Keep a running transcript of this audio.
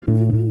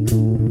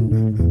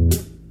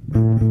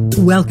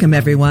Welcome,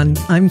 everyone.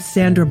 I'm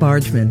Sandra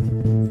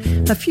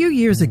Bargman. A few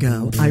years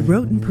ago, I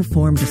wrote and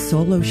performed a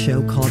solo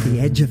show called The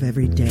Edge of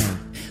Every Day,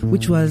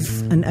 which was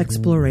an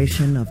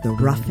exploration of the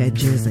rough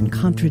edges and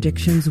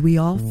contradictions we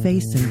all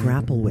face and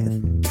grapple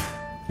with.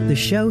 The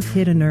show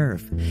hit a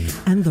nerve,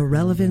 and the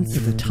relevance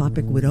of the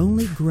topic would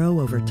only grow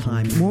over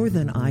time more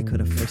than I could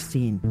have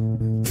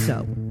foreseen.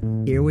 So,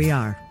 here we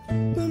are.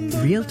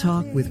 Real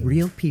talk with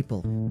real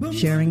people,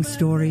 sharing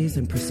stories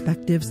and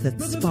perspectives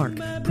that spark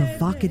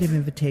provocative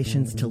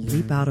invitations to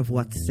leap out of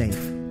what's safe,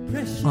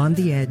 on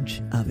the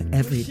edge of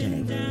every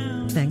day.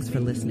 Thanks for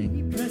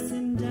listening.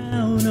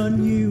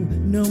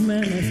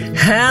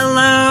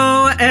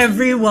 Hello,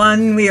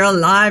 everyone. We are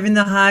live in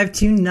the Hive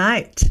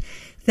tonight.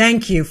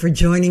 Thank you for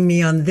joining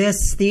me on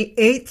this, the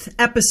 8th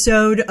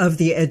episode of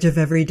The Edge of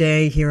Every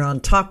Day here on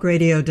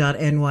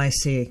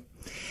talkradio.nyc.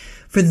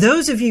 For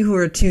those of you who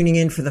are tuning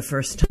in for the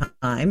first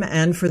time,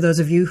 and for those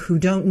of you who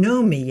don't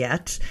know me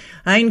yet,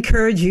 I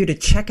encourage you to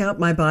check out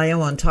my bio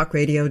on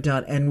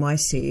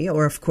talkradio.nyc,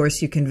 or of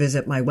course you can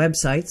visit my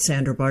website,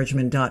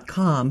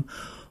 sandrabargman.com,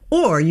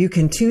 or you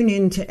can tune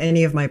in to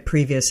any of my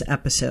previous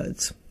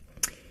episodes.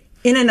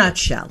 In a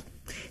nutshell,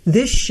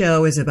 this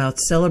show is about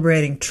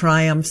celebrating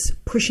triumphs,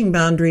 pushing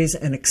boundaries,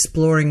 and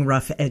exploring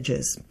rough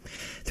edges.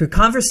 Through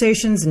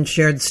conversations and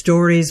shared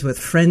stories with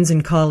friends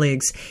and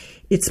colleagues,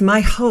 it's my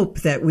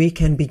hope that we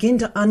can begin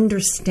to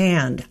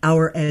understand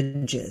our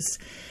edges.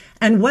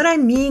 And what I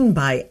mean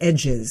by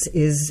edges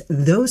is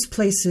those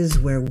places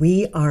where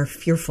we are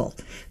fearful,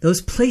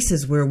 those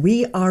places where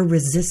we are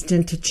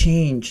resistant to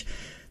change,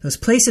 those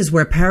places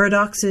where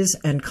paradoxes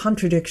and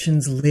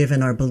contradictions live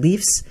in our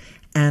beliefs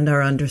and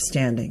our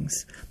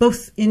understandings,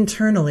 both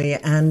internally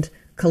and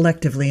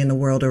collectively in the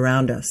world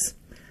around us.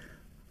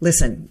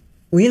 Listen,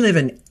 we live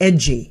in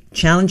edgy,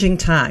 challenging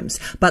times,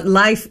 but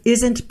life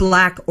isn't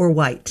black or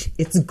white.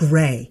 It's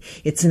gray.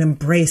 It's an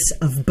embrace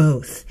of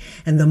both.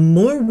 And the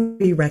more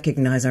we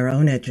recognize our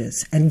own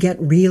edges and get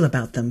real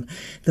about them,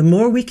 the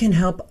more we can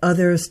help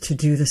others to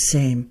do the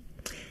same.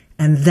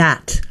 And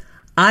that,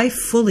 I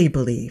fully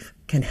believe,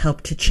 can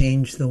help to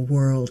change the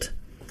world.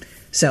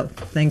 So,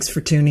 thanks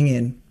for tuning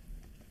in.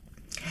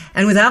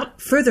 And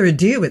without further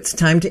ado, it's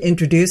time to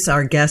introduce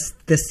our guest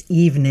this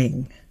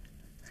evening.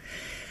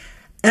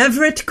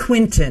 Everett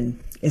Quinton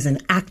is an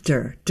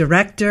actor,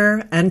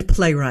 director, and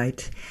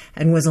playwright,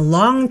 and was a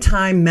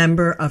longtime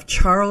member of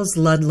Charles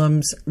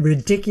Ludlam's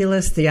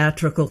Ridiculous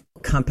Theatrical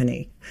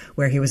Company,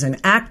 where he was an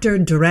actor,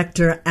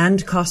 director,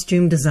 and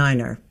costume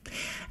designer.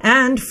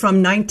 And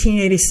from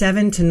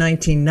 1987 to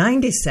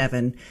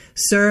 1997,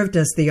 served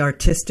as the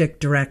artistic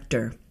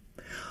director.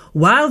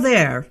 While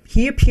there,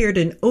 he appeared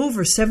in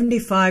over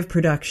 75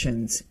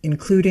 productions,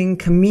 including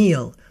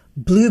Camille,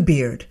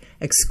 Bluebeard,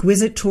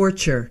 Exquisite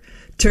Torture,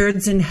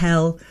 Turds in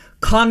Hell,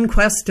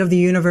 Conquest of the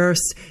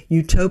Universe,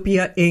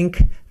 Utopia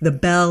Inc., The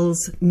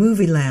Bells,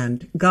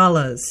 Movieland,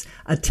 Galas,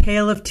 A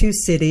Tale of Two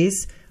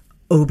Cities,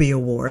 Obie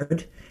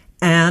Award,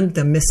 and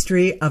The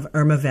Mystery of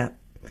Irma Vep,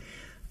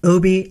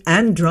 Obie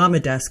and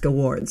Drama Desk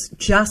Awards,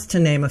 just to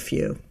name a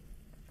few.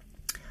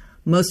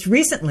 Most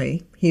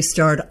recently, he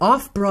starred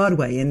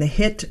off-Broadway in the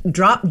hit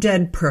Drop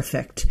Dead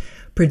Perfect,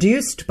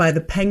 produced by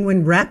the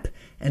Penguin Rep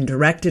and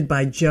directed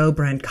by Joe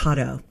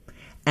Brancato,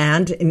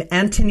 and in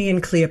Antony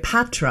and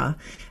Cleopatra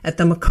at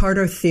the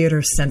McCarter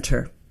Theatre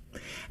Center.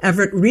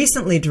 Everett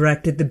recently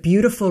directed the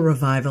beautiful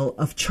revival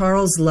of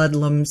Charles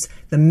Ludlam's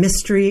The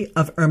Mystery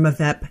of Irma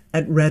Vep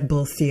at Red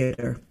Bull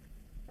Theatre.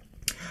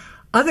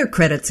 Other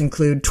credits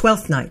include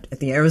Twelfth Night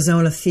at the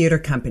Arizona Theatre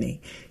Company,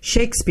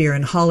 Shakespeare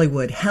in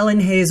Hollywood, Helen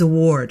Hayes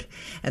Award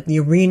at the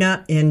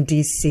Arena in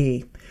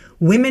D.C.,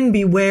 Women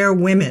Beware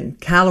Women,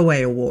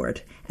 Callaway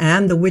Award,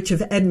 and The Witch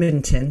of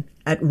Edmonton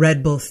at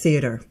Red Bull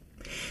Theatre.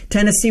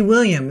 Tennessee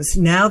Williams,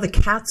 now the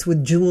Cats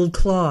with Jeweled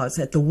Claws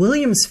at the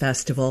Williams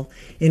Festival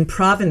in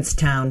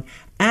Provincetown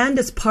and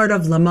as part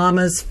of La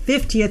Mama's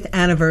 50th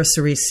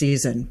anniversary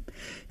season.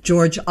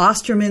 George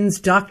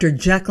Osterman's Dr.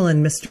 Jekyll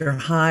and Mr.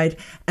 Hyde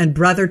and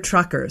Brother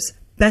Truckers,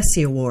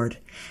 Bessie Award,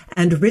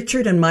 and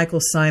Richard and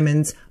Michael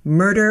Simon's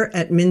Murder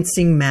at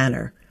Mincing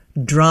Manor,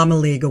 Drama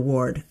League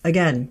Award,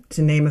 again,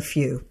 to name a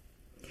few.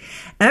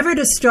 Everett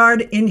has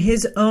starred in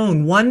his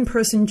own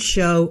one-person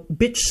show,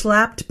 Bitch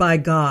Slapped by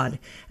God,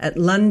 at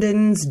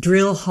London's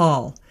Drill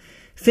Hall.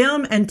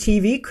 Film and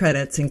TV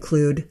credits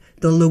include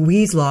The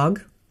Louise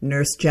Log,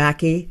 Nurse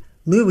Jackie,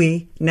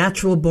 Louie,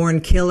 Natural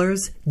Born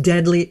Killers,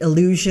 Deadly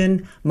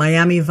Illusion,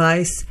 Miami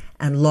Vice,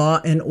 and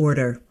Law and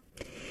Order.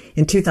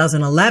 In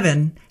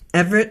 2011,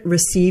 Everett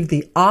received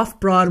the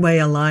Off-Broadway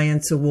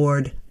Alliance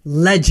Award,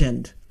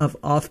 Legend of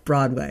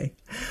Off-Broadway.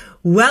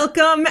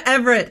 Welcome,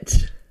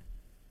 Everett.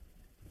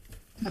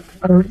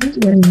 Hello.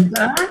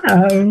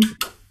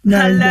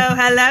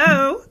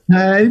 Hello.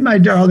 Hi, my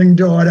darling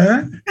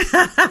daughter.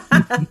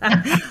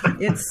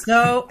 It's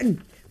so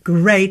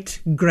great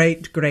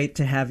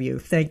to have you.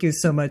 Thank you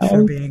so much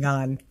for being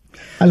on.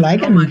 I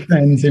like having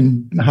friends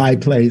in high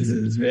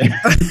places.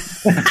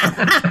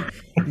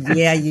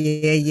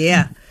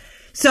 Yeah.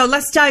 So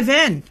let's dive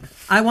in.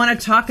 I want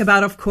to talk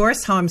about, of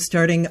course, how I'm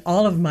starting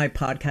all of my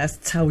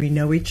podcasts, how we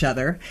know each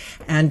other.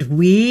 And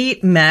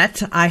we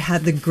met. I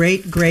had the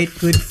great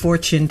good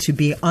fortune to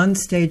be on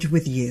stage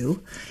with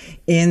you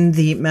in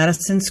the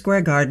Madison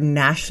Square Garden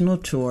national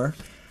tour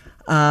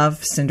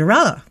of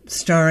Cinderella,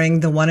 starring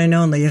the one and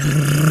only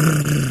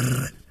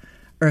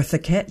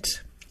Eartha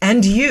Kitt,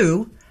 and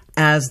you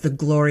as the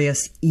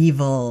glorious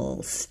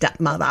evil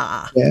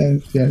stepmother.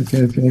 Yes.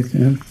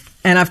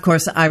 And of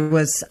course,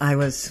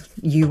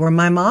 you were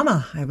my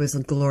mama. I was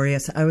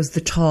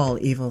the tall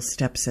evil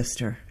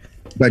stepsister.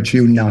 But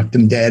you knocked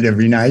them dead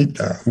every night,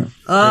 though.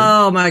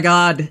 Oh my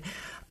God.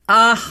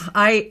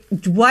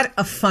 What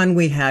a fun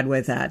we had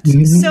with that.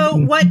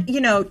 So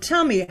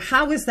tell me,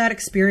 how was that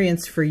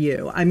experience for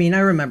you? I mean, I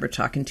remember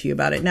talking to you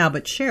about it now,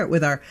 but share it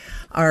with our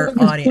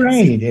audience.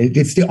 Great.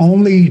 It's the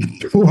only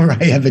tour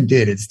I ever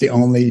did. It's the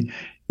only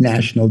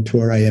national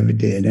tour I ever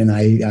did. And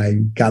I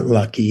got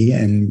lucky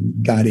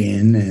and got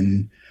in,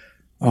 and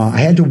I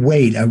had to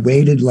wait. I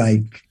waited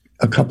like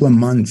a couple of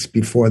months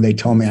before they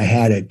told me I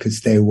had it,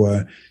 because they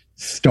were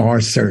star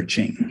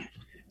searching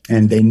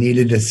and they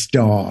needed a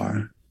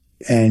star.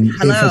 And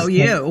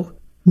you.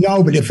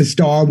 No, but if a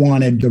star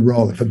wanted the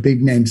role, if a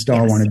big name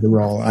star wanted the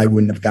role, I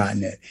wouldn't have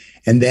gotten it.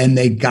 And then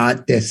they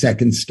got their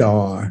second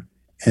star,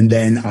 and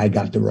then I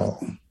got the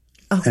role.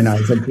 Oh, and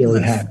I was like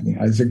really happy.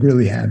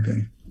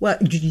 Well,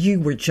 you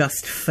were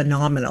just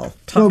phenomenal.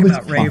 Talk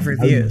about rave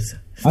reviews.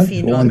 I was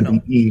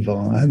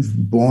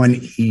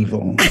born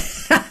evil.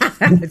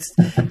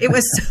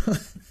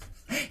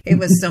 It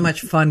was so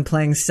much fun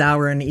playing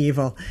sour and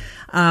evil.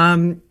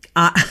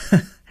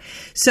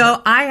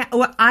 So I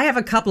have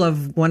a couple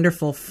of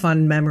wonderful,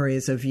 fun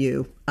memories of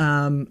you.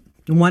 One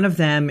of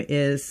them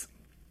is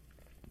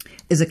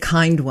a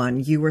kind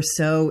one. You were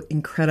so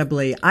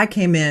incredibly. I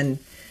came in,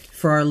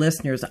 for our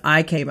listeners.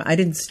 I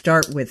didn't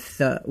start with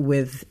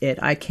it.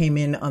 I came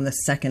in on the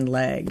second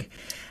leg,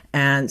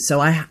 and so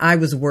I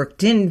was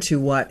worked into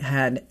what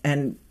had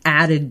and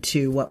added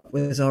to what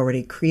was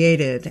already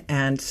created.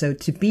 And so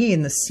to be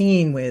in the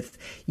scene with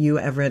you,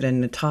 Everett,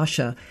 and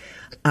Natasha,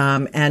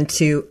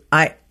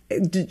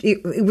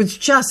 it was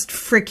just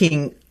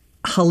freaking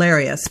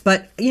hilarious.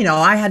 But,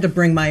 I had to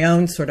bring my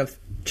own sort of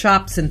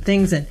chops and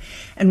things. And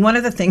one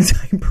of the things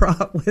I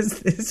brought was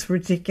this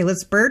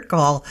ridiculous bird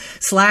call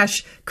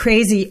 /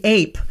 crazy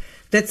ape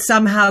that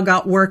somehow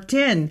got worked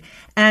in.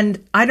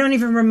 And I don't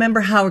even remember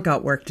how it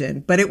got worked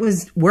in, but it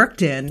was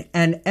worked in.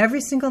 And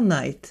every single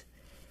night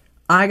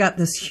I got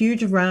this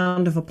huge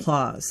round of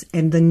applause.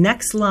 And the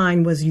next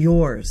line was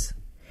yours.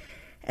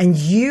 And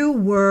you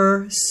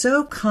were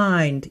so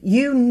kind.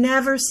 You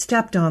never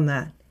stepped on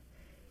that.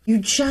 You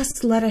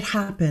just let it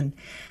happen.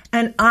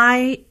 And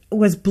I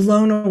was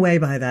blown away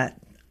by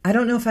that. I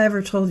don't know if I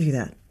ever told you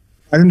that.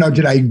 I don't know. I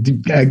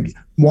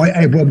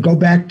will go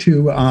back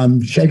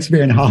to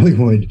Shakespeare in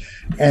Hollywood.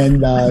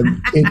 And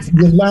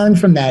you learn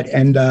from that.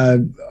 And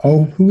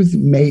who's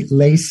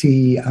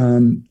Lacey?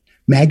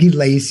 Maggie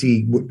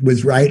Lacey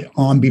was right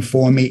on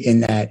before me in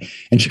that,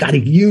 and she got a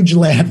huge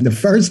laugh. The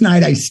first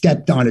night I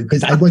stepped on it,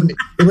 because it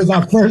was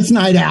our first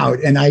night out,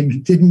 and I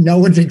didn't know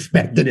what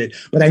expected it,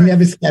 but I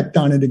never stepped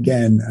on it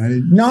again.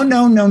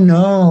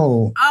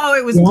 No. Oh,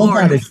 it was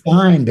glorious. Got to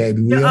shine,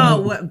 baby.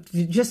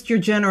 Just your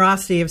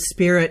generosity of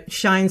spirit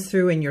shines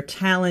through, and your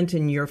talent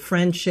and your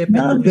friendship.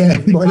 What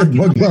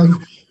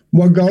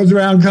goes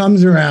around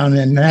comes around,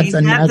 and that's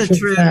a natural the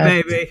truth,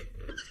 fact. Baby.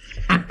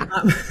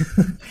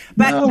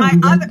 But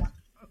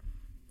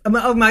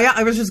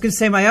I was just going to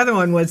say my other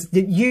one was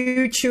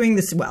you chewing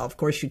this. Well, of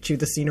course you chew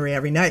the scenery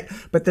every night,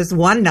 but this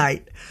one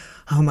night,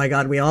 oh my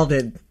God, we all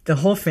did. The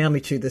whole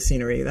family chewed the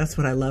scenery. That's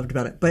what I loved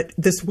about it. But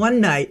this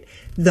one night,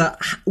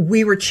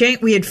 we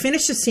had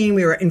finished the scene.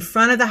 We were in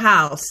front of the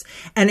house,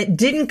 and it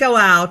didn't go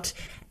out,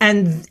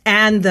 and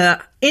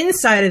the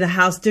inside of the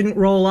house didn't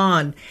roll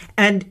on,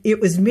 and it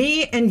was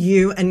me and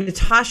you and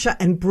Natasha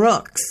and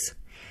Brooks,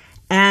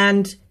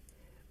 and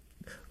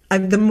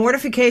the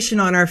mortification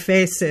on our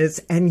faces,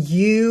 and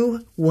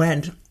you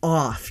went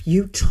off.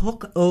 You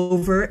took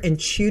over and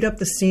chewed up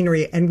the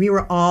scenery, and we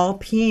were all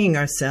peeing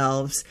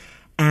ourselves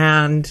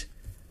and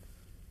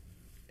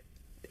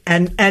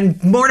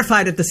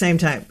mortified at the same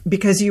time,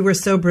 because you were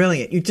so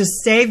brilliant. You just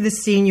saved the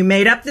scene. You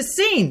made up the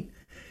scene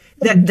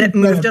that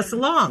moved us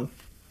along.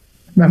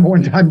 Remember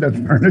one time the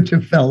furniture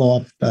fell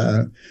off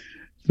the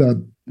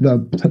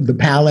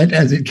pallet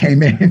as it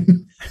came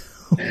in,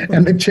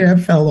 and the chair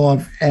fell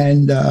off,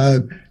 and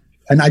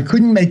I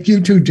couldn't make you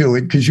two do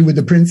it because you were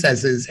the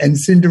princesses, and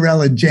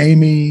Cinderella,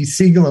 Jamie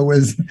Siegler,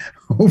 was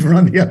over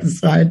on the other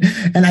side.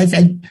 And I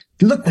said,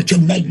 look what you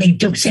made me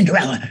do,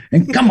 Cinderella,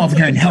 and come over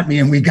here and help me.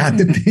 And we got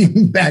the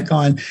thing back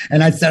on.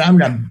 And I said, I'm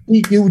going to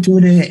beat you to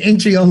an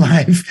inch of your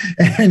life.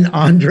 And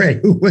Andre,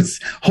 who was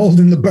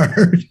holding the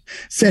bird,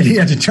 said he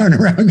had to turn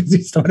around because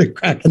he started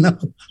cracking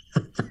up.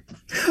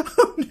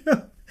 Oh,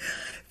 no.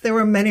 There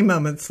were many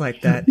moments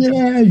like that.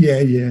 Yeah.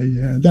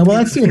 Well,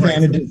 that's the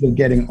advantages of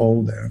getting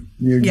older.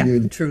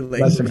 You're truly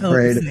less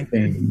afraid of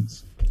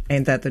things.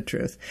 Ain't that the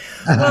truth?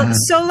 Well,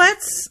 so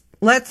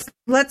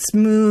let's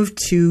move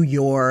to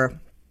your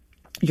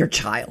your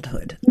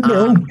childhood.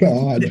 Oh,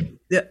 God.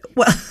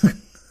 Well,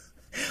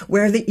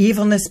 where the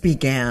evilness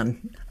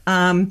began.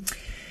 How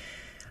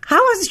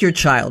was your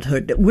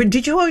childhood?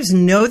 Did you always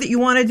know that you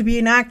wanted to be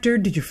an actor?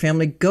 Did your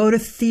family go to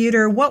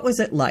theater? What was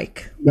it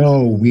like?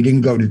 No, we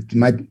didn't go to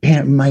my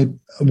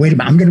wait a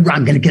minute. I'm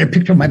gonna get a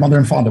picture of my mother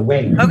and father.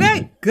 Wait.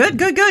 Okay,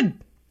 good.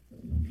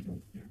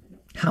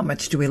 How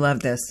much do we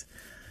love this?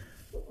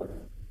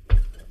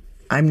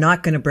 I'm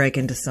not going to break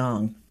into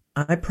song.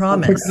 I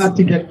promise. I forgot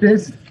to get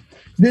this.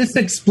 This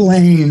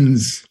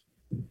explains.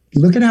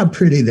 Look at how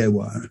pretty they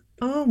were.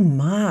 Oh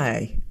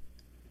my!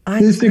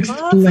 This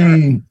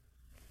explains.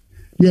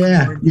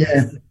 Yeah.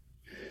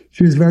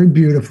 She was very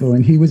beautiful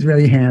and he was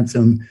very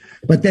handsome,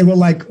 but they were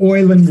like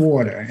oil and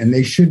water and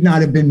they should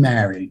not have been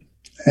married.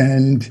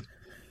 And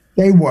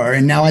they were.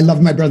 And now I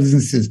love my brothers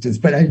and sisters,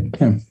 but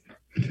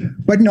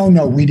no,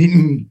 we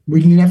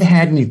never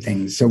had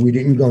anything. So we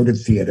didn't go to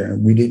theater.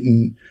 We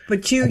didn't.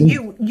 But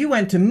you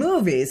went to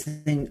movies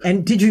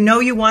and did you know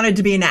you wanted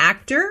to be an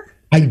actor?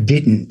 I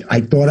didn't. I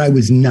thought I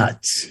was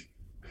nuts.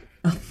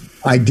 Oh.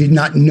 I did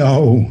not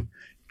know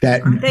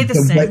that. Aren't they the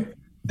same?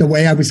 The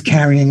way I was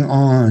carrying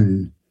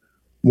on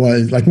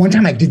was like one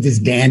time I did this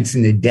dance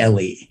in the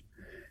deli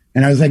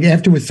and I was like,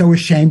 afterwards, so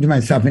ashamed of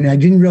myself. And I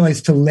didn't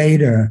realize till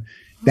later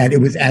that it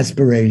was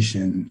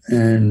aspiration.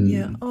 And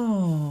yeah.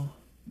 Oh.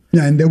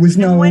 And there was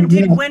no. When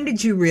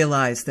did you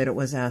realize that it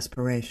was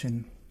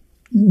aspiration?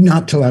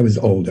 Not till I was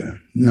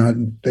older.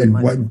 When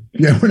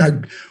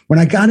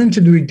I got into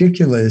the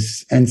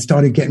ridiculous and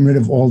started getting rid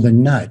of all the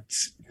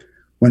nuts,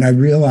 when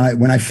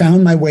I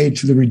found my way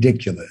to the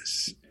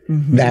ridiculous,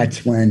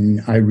 that's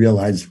when I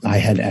realized I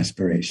had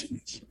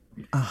aspirations.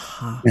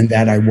 Uh-huh. And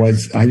that I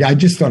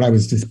just thought I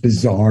was this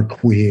bizarre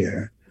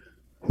queer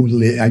who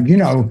lived,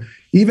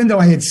 even though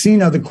I had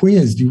seen other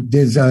queers,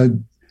 there's a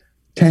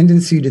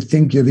tendency to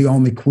think you're the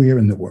only queer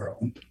in the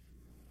world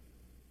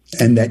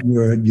and that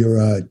you're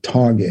a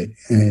target.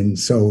 And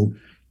so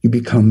you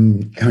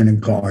become kind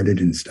of guarded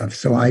and stuff.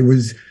 So I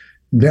was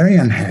very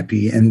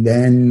unhappy. And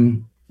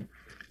then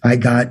I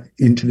got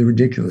into the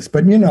ridiculous.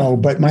 But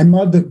my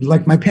mother,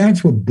 like my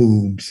parents were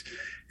boobs.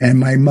 And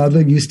my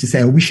mother used to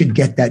say, we should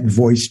get that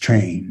voice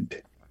trained.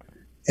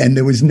 And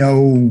there was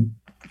no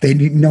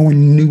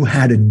one knew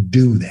how to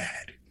do that.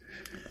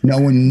 No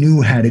one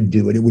knew how to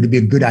do it. It would be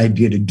a good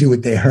idea to do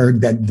it. They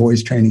heard that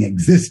voice training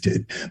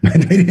existed, but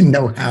they didn't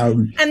know how.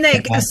 And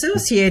they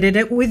associated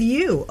it with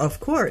you,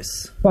 of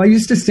course. Well, I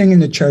used to sing in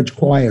the church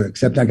choir,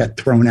 except I got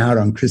thrown out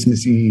on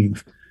Christmas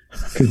Eve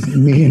because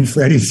me and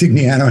Freddie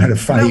Signano had a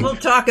fight. Well, we'll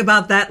talk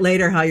about that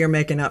later, how you're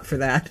making up for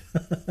that.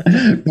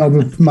 No,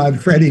 but my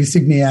Freddie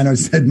Signano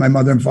said my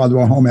mother and father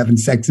were home having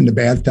sex in the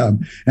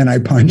bathtub, and I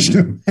punched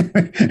him,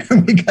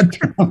 and we got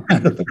thrown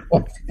out of the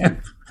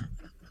choir.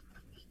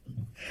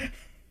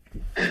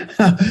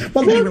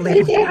 Well,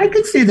 I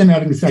could see them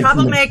having sex.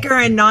 Troublemaker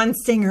and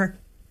non-singer.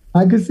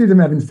 I could see them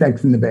having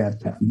sex in the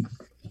bathtub.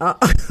 I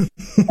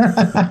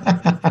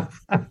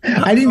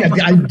didn't have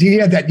the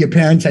idea that your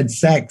parents had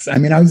sex. I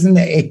mean, I was in the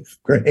 8th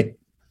grade.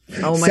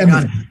 Oh my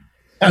God.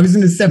 I was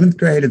in the 7th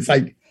grade. It's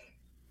like.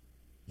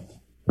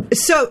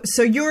 So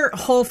your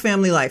whole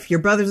family life, your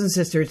brothers and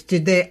sisters,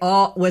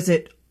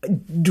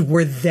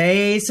 were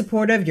they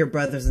supportive? Your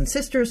brothers and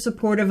sisters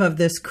supportive of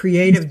this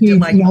creative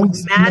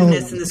madness and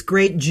this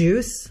great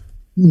juice?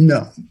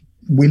 No,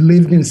 we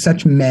lived in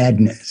such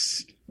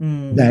madness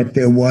that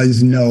there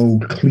was no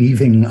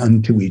cleaving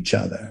unto each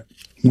other.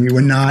 We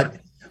were not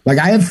like,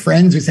 I have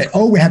friends who say,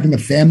 we're having a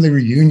family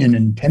reunion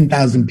and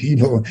 10,000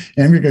 people.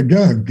 And we go,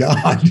 oh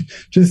God,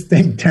 just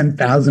think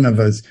 10,000 of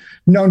us.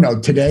 No,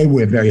 today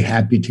we're very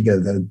happy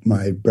together,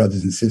 my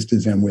brothers and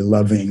sisters, and we're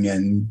loving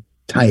and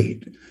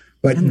tight.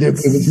 But it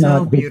was so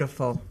not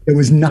beautiful. There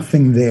was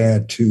nothing there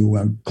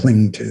to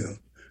cling to.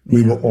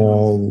 We were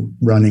all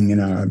running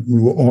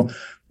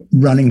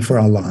for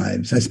our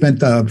lives. I spent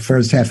the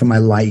first half of my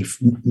life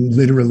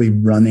literally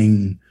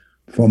running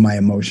for my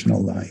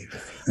emotional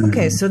life.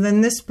 Okay, so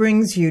then this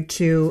brings you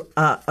to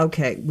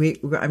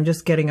I'm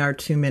just getting our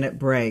 2-minute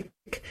break.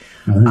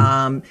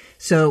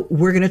 So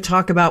we're going to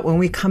talk about, when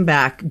we come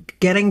back,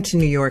 getting to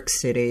New York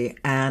City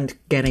and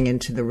getting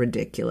into the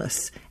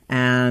ridiculous.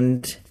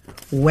 And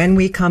when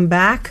we come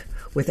back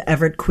with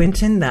Everett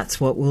Quinton, that's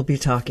what we'll be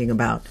talking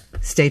about.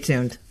 Stay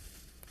tuned.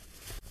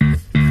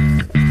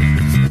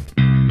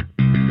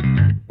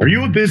 Are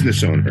you a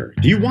business owner?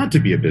 Do you want to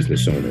be a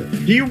business owner?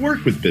 Do you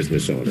work with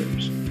business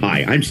owners?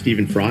 Hi, I'm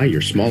Stephen Fry, your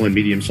small and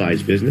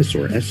medium-sized business,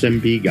 or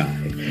SMB guy,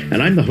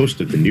 and I'm the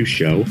host of the new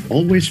show,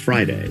 Always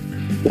Friday.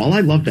 While I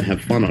love to have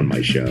fun on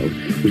my show,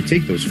 we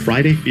take those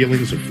Friday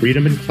feelings of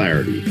freedom and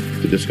clarity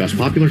to discuss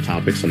popular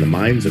topics on the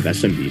minds of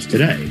SMBs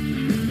today.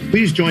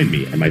 Please join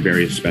me and my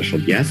various special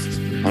guests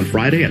on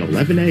Friday at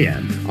 11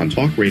 a.m. on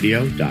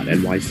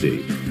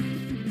talkradio.nyc.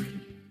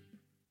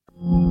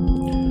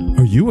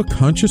 Are you a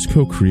conscious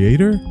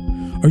co-creator?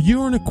 Are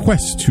you on a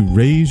quest to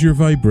raise your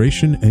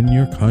vibration and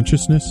your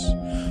consciousness?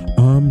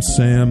 I'm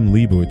Sam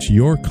Leibowitz,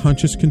 your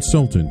conscious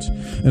consultant,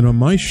 and on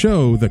my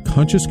show, The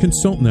Conscious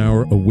Consultant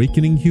Hour,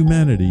 Awakening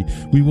Humanity,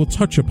 we will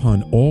touch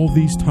upon all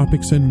these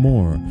topics and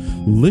more.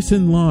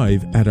 Listen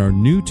live at our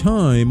new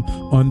time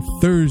on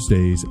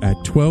Thursdays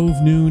at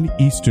 12 noon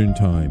Eastern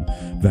Time.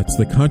 That's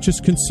The Conscious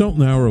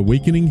Consultant Hour,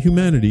 Awakening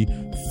Humanity,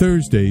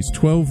 Thursdays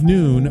 12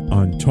 noon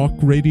on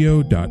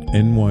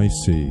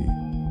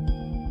talkradio.nyc.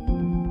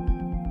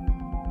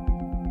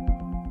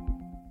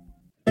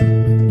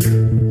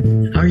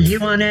 Are you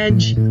on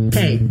edge?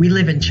 Hey, we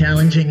live in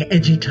challenging,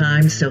 edgy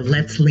times, so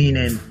let's lean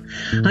in.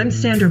 I'm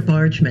Sandra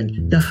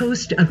Bargman, the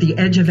host of The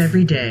Edge of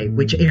Every Day,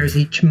 which airs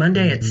each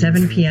Monday at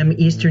 7 p.m.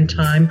 Eastern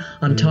Time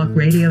on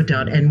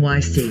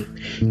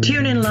talkradio.nyc.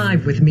 Tune in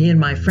live with me and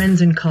my friends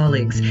and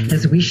colleagues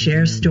as we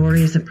share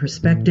stories and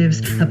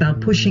perspectives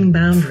about pushing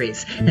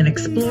boundaries and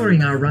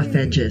exploring our rough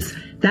edges.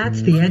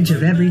 That's The Edge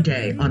of Every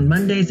Day on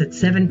Mondays at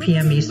 7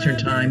 p.m. Eastern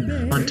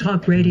Time on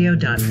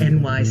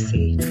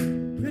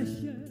talkradio.nyc.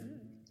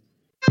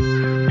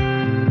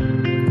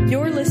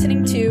 You're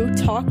listening to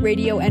Talk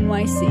Radio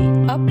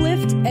NYC.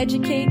 Uplift,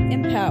 educate,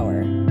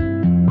 empower.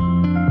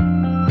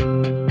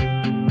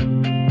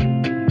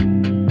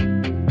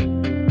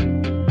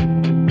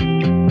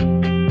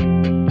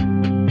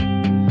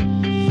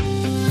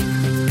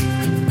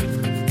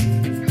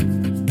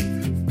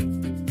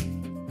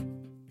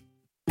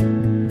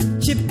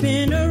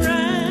 Chipping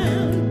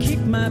around, kick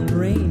my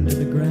brain to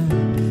the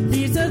ground.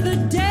 These are the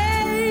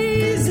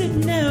days it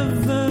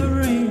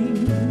never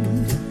rained,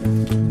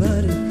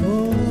 but it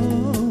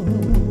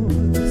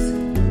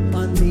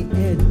on the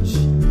edge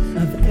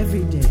of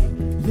every day.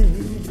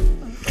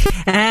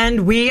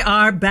 And we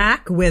are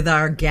back with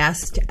our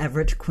guest,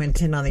 Everett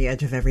Quinton, on the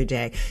Edge of Every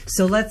Day.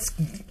 So let's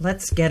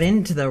get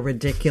into the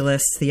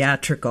ridiculous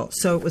theatrical.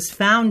 So it was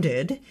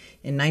founded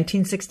in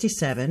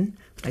 1967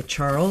 by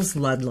Charles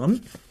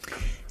Ludlam,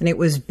 and it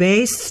was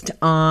based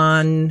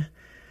on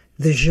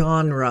the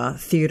genre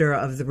theater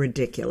of the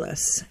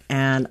ridiculous.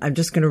 And I'm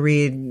just going to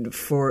read,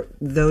 for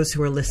those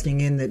who are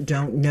listening in that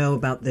don't know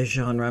about this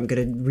genre, I'm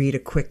going to read a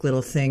quick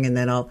little thing, and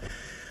then I'll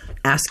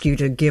ask you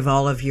to give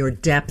all of your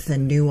depth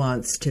and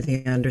nuance to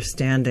the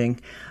understanding.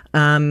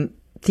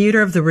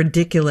 Theater of the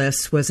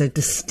ridiculous was a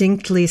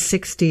distinctly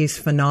 60s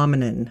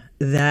phenomenon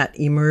that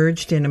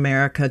emerged in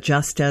America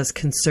just as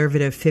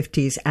conservative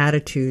 50s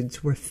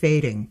attitudes were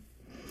fading.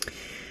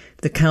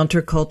 The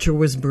counterculture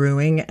was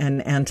brewing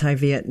and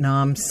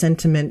anti-Vietnam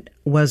sentiment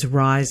was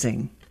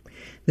rising.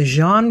 The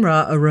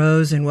genre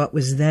arose in what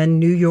was then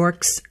New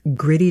York's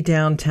gritty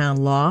downtown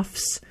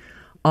lofts,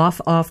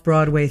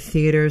 off-Broadway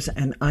theaters,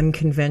 and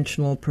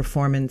unconventional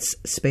performance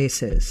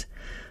spaces.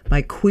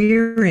 By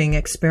queering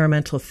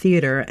experimental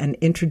theater and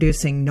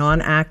introducing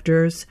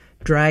non-actors,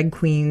 drag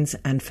queens,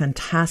 and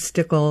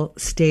fantastical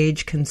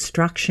stage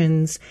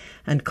constructions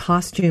and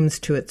costumes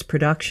to its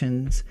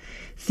productions,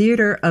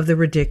 Theater of the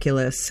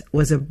Ridiculous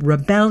was a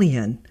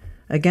rebellion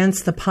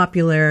against the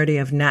popularity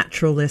of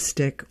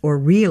naturalistic or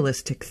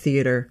realistic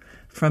theater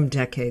from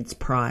decades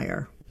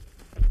prior.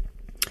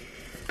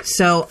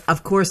 So,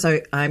 of course,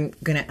 I'm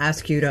going to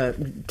ask you to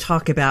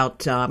talk about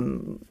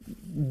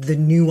the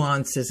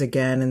nuances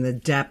again and the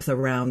depth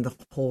around the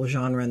whole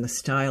genre and the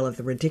style of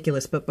the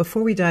ridiculous. But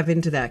before we dive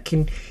into that,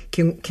 can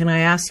I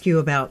ask you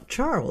about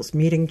Charles,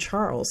 meeting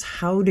Charles?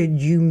 How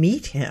did you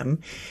meet him?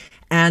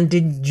 And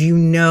did you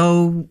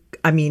know,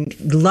 I mean,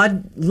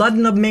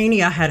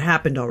 Ludlamania had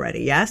happened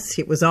already, yes?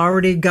 It was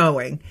already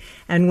going.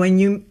 And when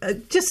you,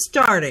 just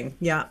starting,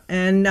 yeah.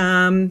 And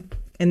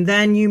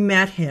then you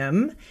met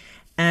him.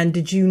 And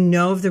did you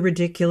know of the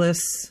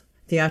ridiculous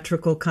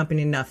theatrical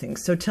company? Nothing.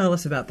 So tell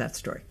us about that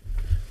story.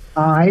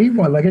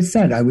 Like I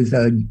said, I was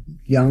a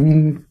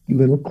young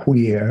little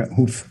queer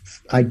who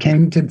I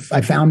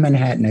found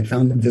Manhattan. I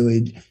found the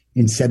Village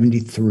in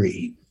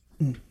 1973.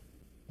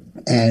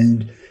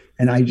 And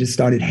I just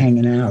started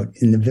hanging out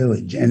in the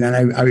Village. And then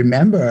I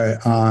remember,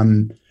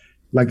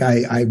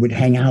 I would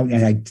hang out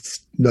and I'd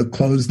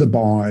close the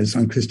bars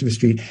on Christopher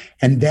Street.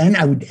 And then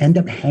I would end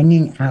up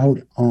hanging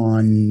out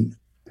on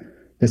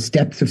the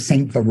steps of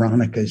St.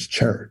 Veronica's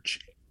Church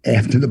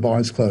after the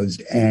bars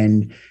closed.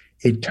 And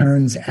it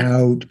turns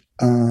out,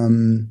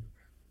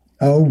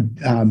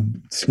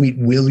 Sweet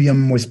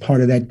William was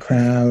part of that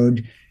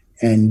crowd,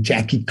 and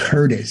Jackie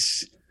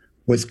Curtis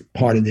was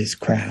part of this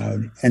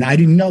crowd. And I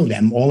didn't know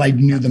them. All I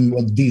knew them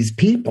were these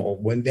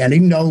people. I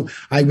didn't know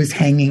I was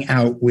hanging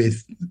out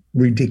with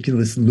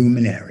ridiculous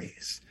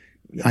luminaries.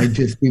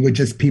 We were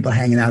just people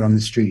hanging out on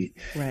the street.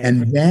 Right.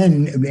 And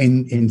then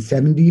in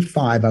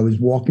 1975, I was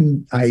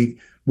walking, I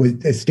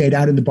stayed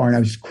out of the bar and I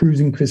was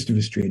cruising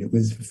Christopher Street. It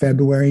was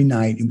February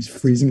night. It was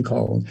freezing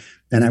cold.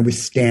 And I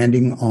was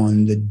standing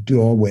on the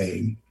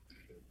doorway.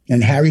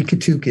 And Harry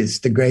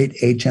Katukis, the great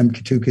H.M.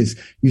 Katukis,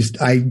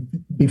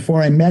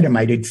 before I met him,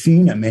 I had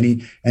seen him.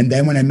 And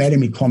then when I met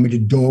him, he called me the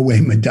Doorway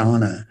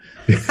Madonna.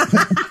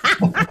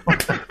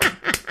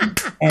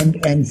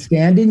 And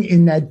standing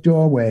in that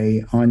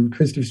doorway on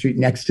Christopher Street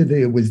next to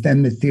was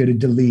then the Theatre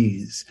de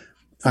Lys.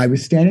 I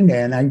was standing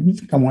there and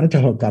I wanted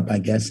to hook up, I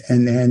guess.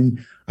 And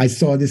then I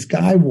saw this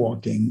guy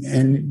walking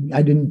and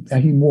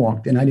he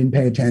walked and I didn't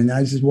pay attention.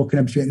 I was just walking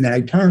up the street and then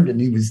I turned and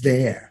he was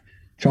there.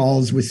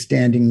 Charles was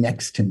standing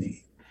next to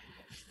me.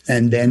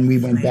 And then we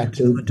went back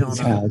to his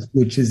house,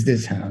 which is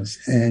this house.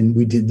 And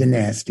we did the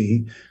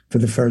nasty for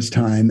the first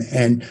time.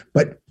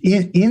 But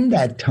in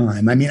that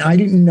time, I mean, I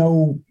didn't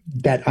know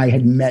that I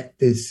had met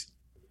this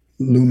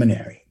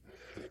luminary.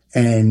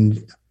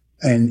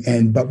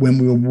 But when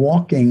we were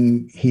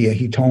walking here,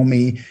 he told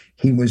me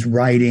he was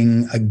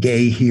writing a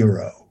gay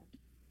hero.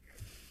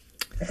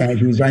 And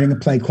he was writing a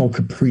play called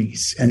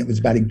Caprice, and it was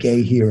about a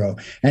gay hero.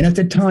 And at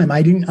the time,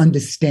 I didn't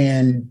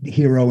understand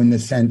hero in the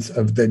sense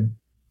of the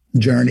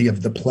journey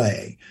of the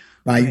play.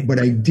 But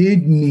I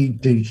did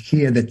need to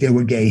hear that there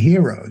were gay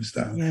heroes,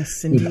 though.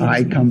 Yes, indeed.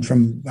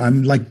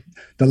 I'm like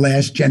the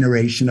last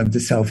generation of the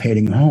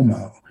self-hating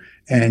homo.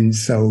 And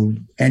so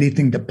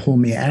anything to pull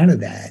me out of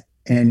that.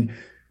 And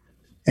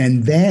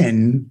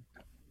then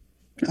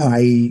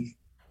I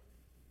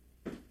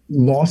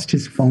lost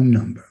his phone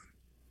number.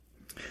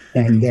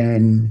 And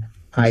then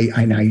I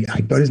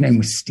thought his name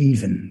was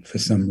Stephen for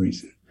some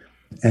reason.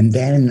 And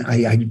then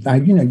I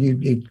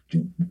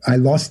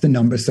lost the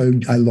number, so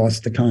I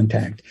lost the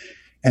contact.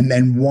 And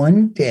then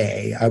one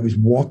day I was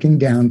walking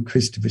down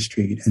Christopher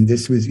Street, and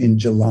this was in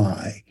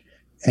July,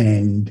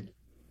 and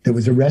there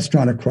was a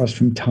restaurant across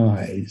from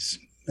Ty's,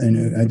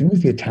 and I think it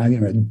was the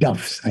Italian, or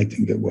Duff's, I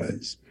think it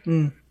was.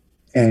 Mm.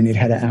 And it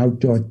had an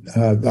outdoor,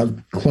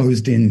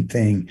 closed-in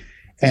thing.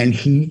 And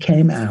he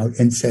came out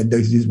and said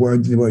these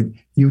words,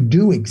 "You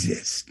do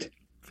exist."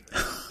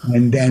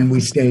 And then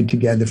we stayed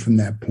together from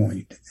that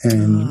point.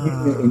 And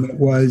it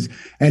was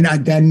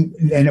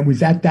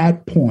at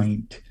that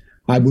point,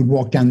 I would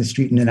walk down the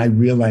street and then I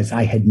realized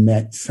I had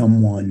met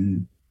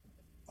someone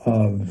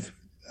of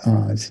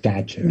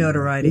stature.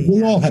 Notoriety.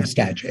 We all have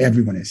stature.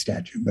 Everyone has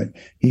stature, but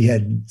he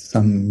had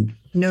some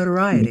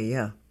notoriety,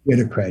 yeah. Bit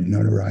of cred,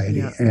 notoriety.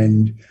 Yeah.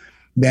 And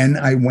then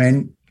I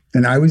went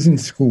and I was in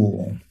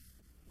school.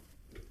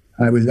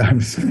 I was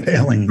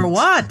failing. For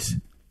what?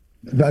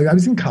 I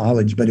was in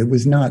college, but it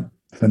was not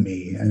for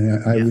me.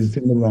 And I was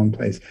in the wrong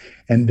place.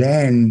 And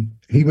then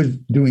he was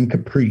doing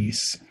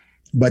Caprice,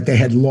 but they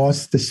had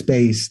lost the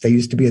space. They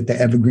used to be at the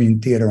Evergreen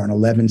Theater on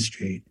 11th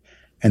Street.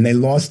 And they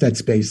lost that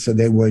space. So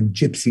they were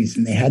gypsies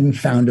and they hadn't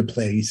found a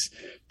place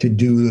to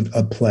do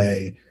a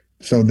play.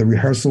 So the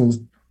rehearsal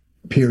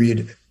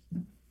period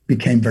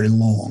became very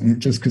long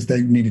just because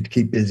they needed to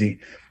keep busy.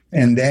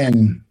 And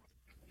then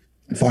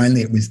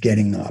finally it was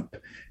getting up.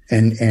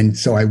 And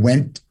so I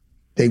went,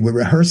 they were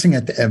rehearsing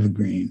at the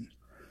Evergreen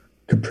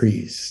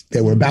Caprice.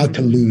 They were about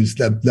to lose.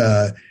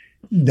 The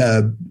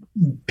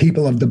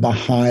people of the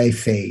Baha'i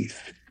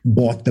faith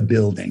bought the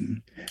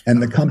building,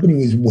 and the company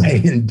was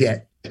way in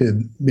debt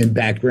in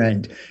back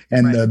rent.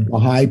 And the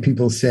Baha'i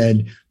people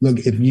said, look,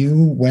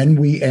 when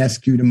we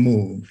ask you to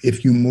move,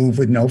 if you move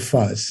with no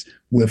fuss,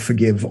 we'll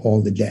forgive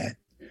all the debt.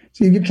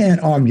 So you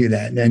can't argue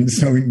that. And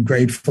so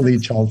gratefully,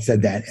 Charles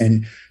said that.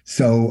 And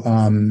so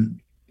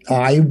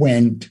I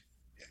went,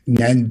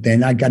 and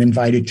then I got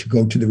invited to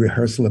go to the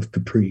rehearsal of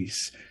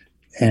Caprice.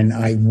 And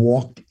I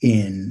walked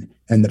in,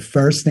 and the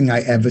first thing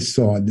I ever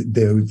saw,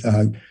 there was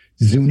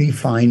Zuni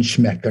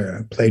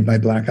Feinschmecker, played by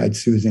Black Eyed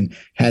Susan,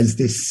 has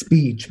this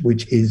speech,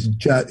 which is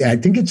just, I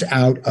think it's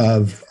out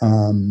of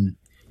the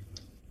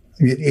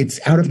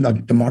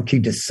Marquis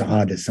de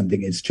Sade or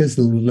something. It's just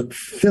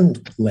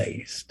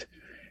filth-laced.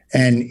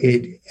 And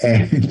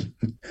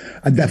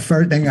the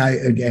first thing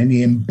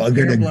he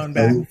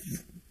embuggered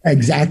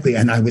exactly.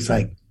 And I was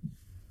like,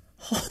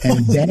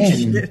 and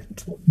then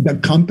the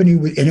company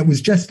and it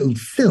was just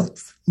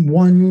filth.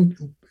 And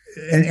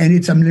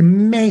it's an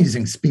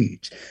amazing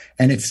speech,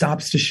 and it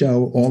stops the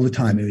show all the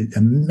time. It was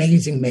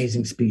an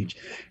amazing speech.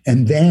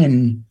 And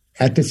then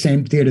at the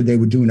same theater, they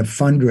were doing a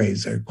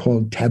fundraiser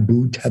called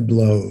Taboo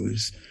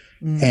Tableaus,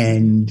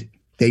 and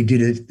they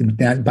did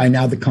it. By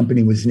now, the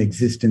company was in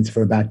existence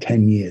for about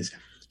 10 years,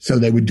 so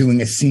they were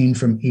doing a scene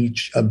from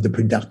each of the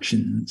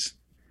productions.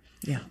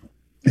 Yeah,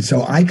 and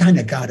so I kind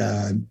of got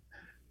a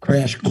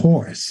crash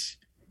course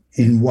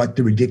in what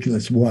the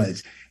ridiculous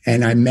was.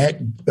 And I met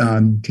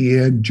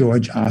dear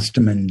George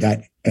Osterman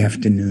that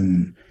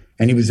afternoon,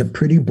 and he was a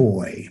pretty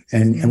boy.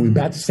 And we were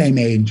about the same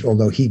age,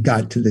 although he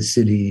got to the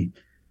city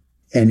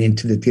and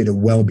into the theater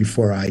well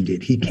before I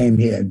did. He came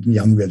here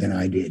younger than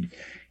I did.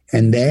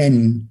 And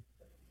then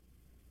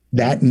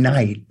that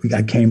night,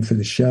 I came for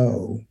the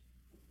show,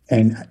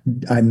 and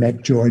I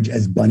met George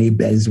as Bunny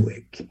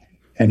Beswick.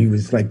 And he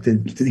was like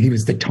he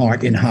was the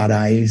tart in Hot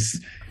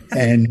Ice.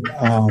 And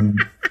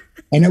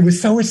it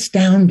was so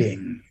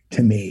astounding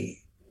to me.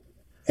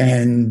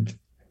 And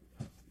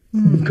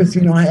because,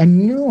 I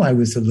knew I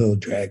was a little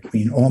drag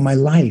queen all my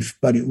life,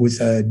 but it was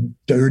a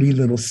dirty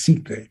little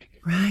secret.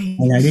 Right.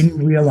 And I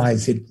didn't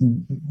realize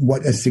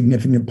what a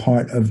significant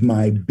part of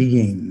my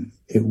being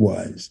it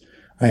was.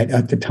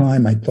 At the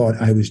time, I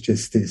thought I was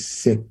just this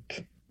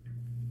sick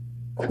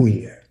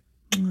queer.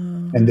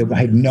 And I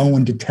had no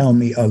one to tell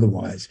me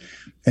otherwise.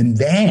 And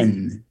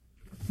then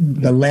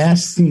the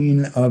last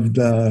scene of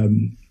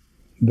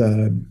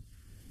the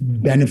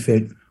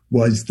benefit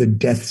was the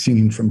death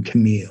scene from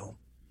Camille.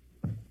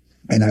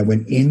 And I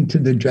went into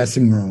the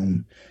dressing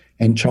room,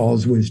 and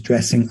Charles was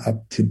dressing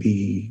up to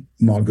be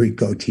Marguerite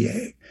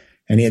Gautier.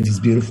 And he had these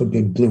beautiful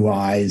big blue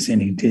eyes,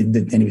 and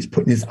and he was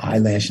putting his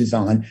eyelashes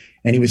on,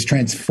 and he was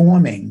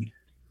transforming.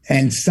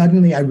 And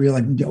suddenly I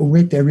realized, oh,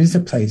 wait, there is a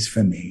place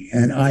for me.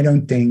 And I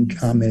don't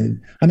think I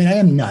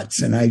am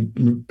nuts, and I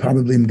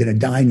probably am going to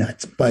die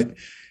nuts, but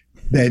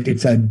that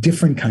it's a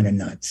different kind of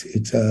nuts.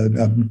 It's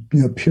a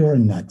pure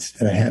nuts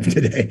that I have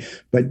today.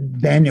 But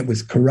then it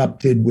was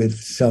corrupted with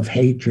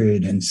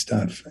self-hatred and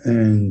stuff.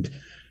 And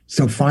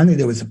so finally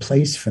there was a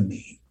place for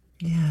me.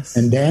 Yes.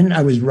 And then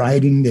I was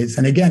writing this.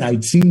 And again,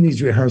 I'd seen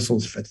these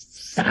rehearsals for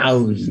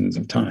thousands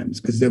of times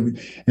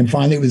and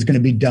finally it was going to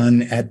be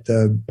done at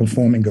the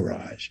Performing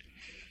Garage.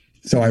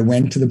 So I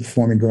went to the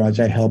Performing Garage.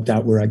 I helped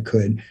out where I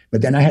could.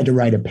 But then I had to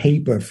write a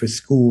paper for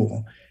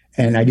school.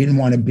 And I didn't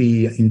want to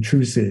be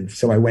intrusive.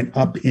 So I went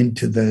up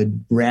into the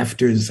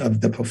rafters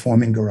of the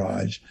Performing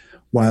Garage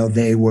while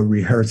they were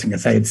rehearsing,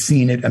 because I had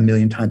seen it a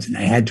million times and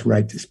I had to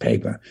write this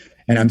paper.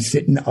 And I'm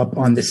sitting up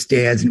on the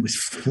stairs and it was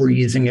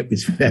freezing. It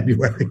was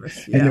February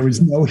and there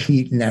was no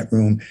heat in that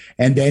room.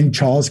 And then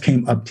Charles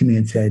came up to me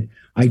and said,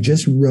 I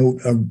just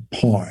wrote a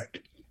part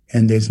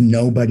and there's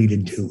nobody to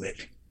do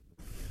it.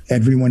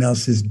 Everyone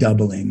else is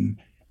doubling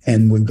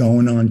and we're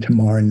going on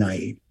tomorrow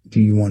night.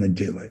 Do you want to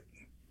do it?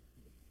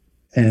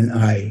 And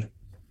I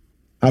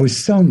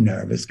was so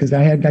nervous because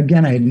I had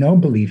no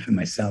belief in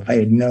myself.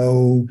 I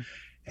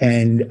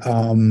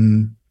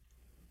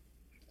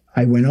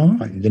went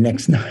on the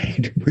next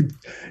night with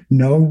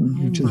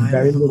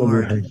very little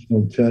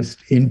rehearsal, just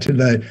and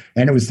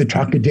it was the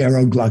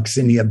Trocadero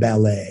Gloxinia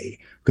Ballet,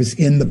 because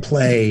in the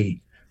play,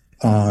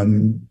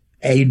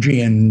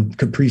 Adrian,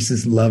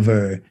 Caprice's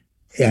lover,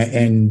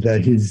 and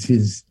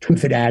his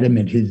Twyford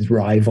Adamant, his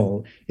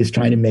rival, is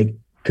trying to make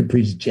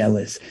Caprice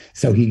jealous.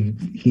 So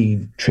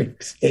he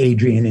tricks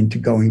Adrian into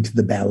going to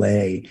the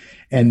ballet.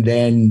 And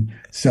then,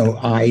 so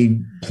I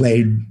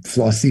played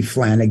Flossie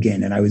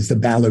Flanagan and I was the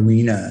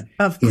ballerina.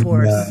 Of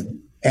course.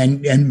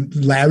 And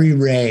Larry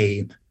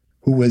Ray,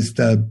 who was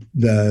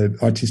the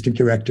artistic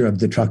director of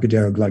the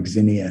Trocadero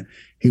Gloxinia,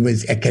 he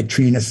was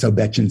Ekaterina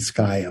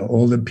Sobechinskaya.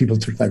 All the people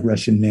took like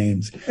Russian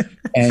names.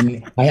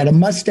 And I had a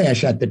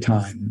mustache at the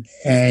time.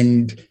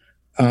 And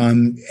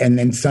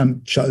then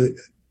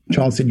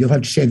Charles said, you'll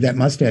have to shave that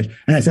mustache.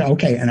 And I said,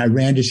 okay. And I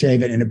ran to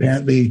shave it. And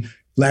apparently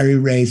Larry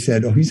Ray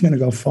said, oh, he's going to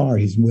go far.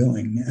 He's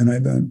willing. And I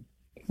thought,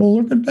 well,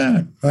 look at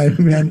that.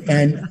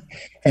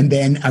 And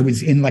then I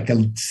was in like a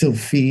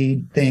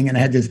sylphide thing and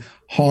I had this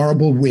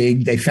horrible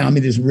wig. They found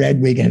me this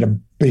red wig. It had a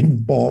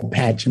big bald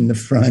patch in the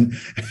front.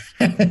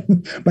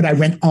 But I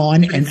went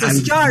on and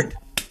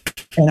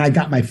I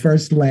got my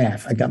first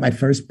laugh. I got my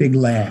first big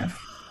laugh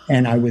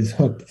and I was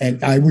hooked.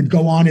 And I would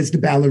go on as the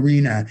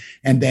ballerina,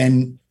 and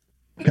then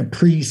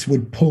Caprice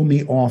would pull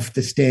me off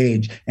the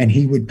stage and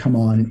he would come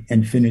on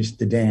and finish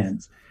the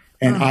dance.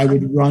 And I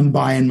would run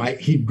by and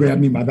he'd grab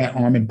me by that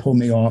arm and pull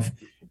me off.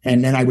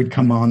 And then I would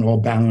come on all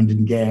bound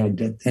and gagged.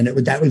 And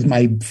that was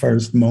my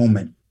first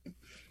moment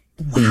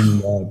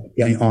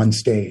on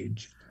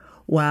stage.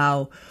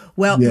 Wow.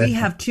 Well, we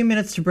have 2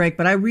 minutes to break,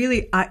 but I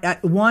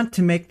want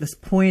to make this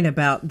point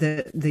about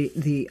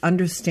the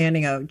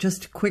understanding of,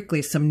 just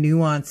quickly, some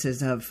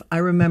nuances of, I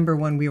remember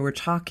when we were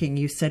talking,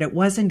 you said it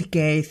wasn't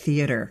gay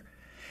theater.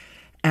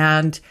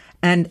 And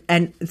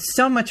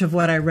so much of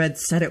what I read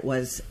said it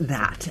was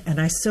that.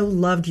 And I so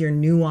loved your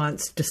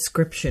nuanced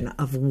description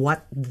of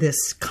what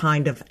this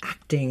kind of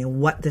acting and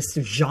what this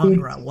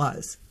genre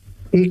was.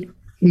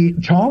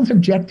 Charles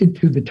objected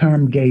to the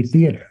term gay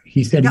theater.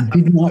 He said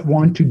he did not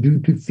want to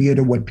do to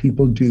theater what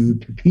people do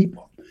to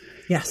people.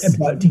 Yes.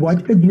 But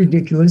what the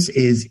ridiculous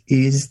is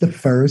the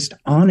first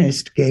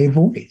honest gay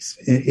voice.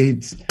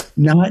 It's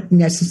not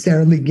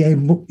necessarily gay.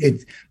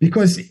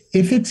 Because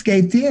if it's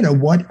gay theater,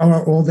 what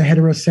are all the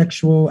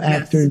heterosexual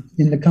actors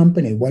in the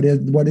company? What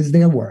is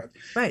their work?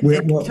 Right.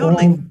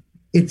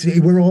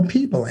 We're all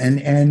people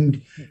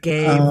and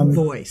gay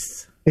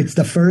voice. It's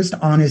the first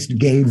honest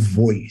gay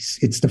voice.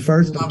 It's the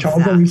first.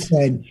 Charles always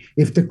said,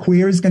 if the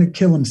queer is going to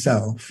kill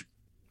himself,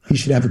 he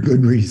should have a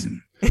good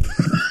reason.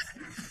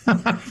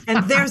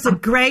 And there's a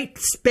great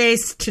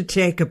space to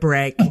take a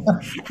break.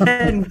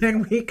 And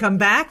when we come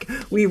back,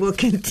 we will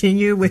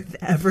continue with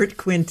Everett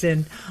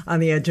Quinton on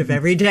the Edge of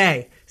Every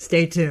Day.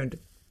 Stay tuned.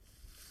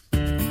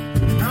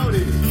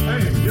 Howdy, I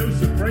am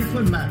Joseph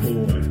Franklin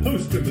McElroy,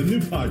 host of the new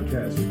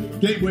podcast,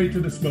 Gateway to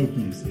the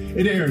Smokies.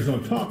 It airs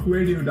on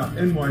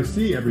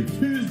talkradio.nyc every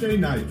Tuesday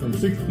night from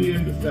 6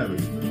 p.m. to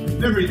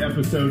 7. Every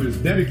episode is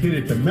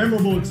dedicated to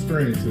memorable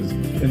experiences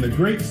in the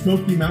Great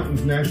Smoky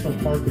Mountains National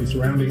Park and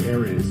surrounding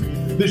areas.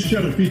 This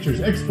show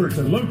features experts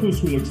and locals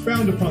who will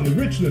expound upon the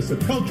richness of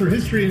culture,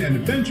 history, and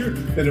adventure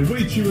that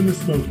awaits you in the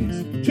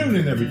Smokies. Tune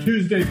in every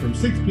Tuesday from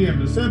 6 p.m.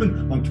 to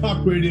 7 on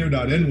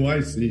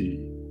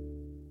talkradio.nyc.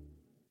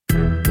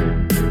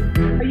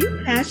 Are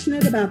you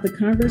passionate about the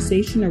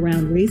conversation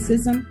around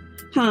racism?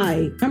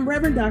 Hi, I'm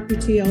Reverend Dr.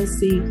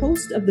 TLC,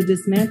 host of the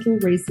Dismantle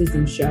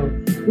Racism Show,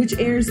 which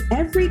airs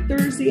every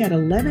Thursday at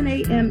 11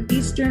 a.m.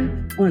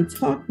 Eastern on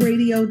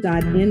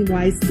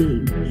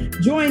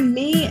talkradio.nyc. Join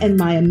me and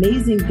my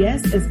amazing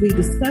guests as we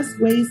discuss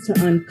ways to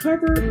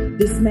uncover,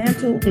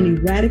 dismantle, and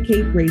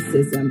eradicate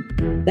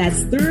racism.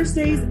 That's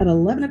Thursdays at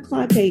 11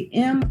 o'clock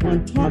a.m.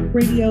 on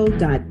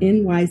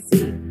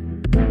talkradio.nyc.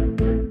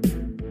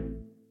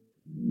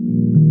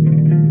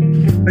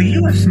 Are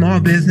you a small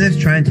business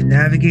trying to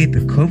navigate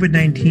the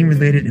COVID-19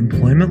 related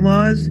employment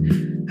laws?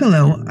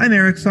 Hello, I'm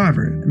Eric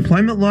Sauver,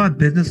 employment law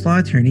business law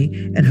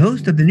attorney and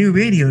host of the new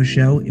radio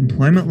show,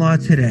 Employment Law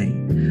Today.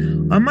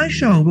 On my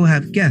show, we'll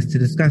have guests to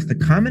discuss the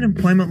common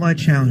employment law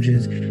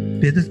challenges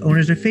business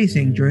owners are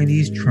facing during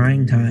these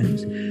trying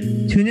times.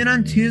 Tune in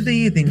on Tuesday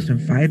evenings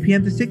from 5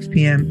 p.m. to 6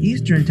 p.m.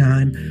 Eastern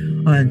Time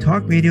on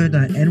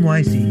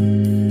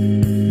talkradio.nyc.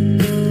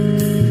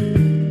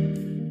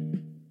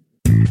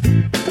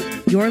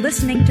 You're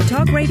listening to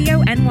Talk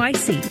Radio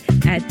NYC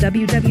at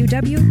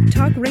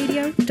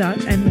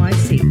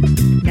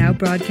www.talkradio.nyc. Now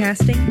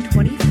broadcasting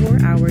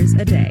 24 hours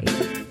a day.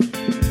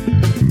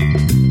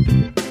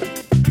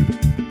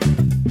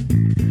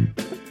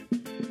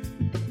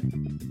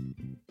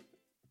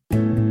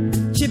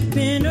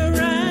 Chipping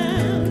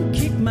around,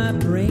 kick my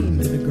brain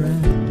to the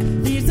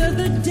ground. These are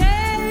the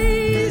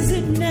days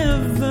it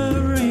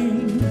never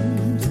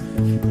rains,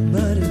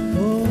 but it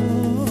pours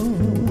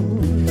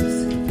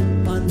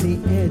on the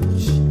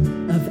edge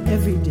of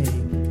every day.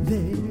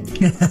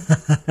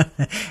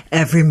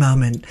 Every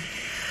moment.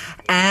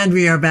 And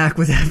we are back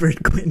with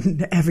Everett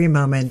Quinton. Every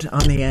moment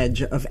on the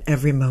edge of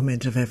every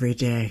moment of every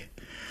day,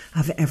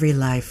 of every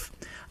life.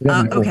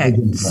 Okay,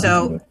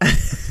 so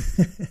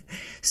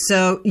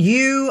so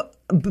you,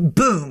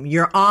 boom,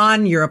 you're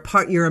on. You're a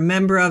part. You're a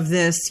member of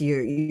this.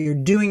 You're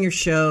doing your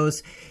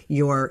shows.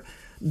 You're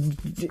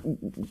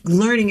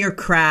learning your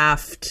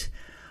craft.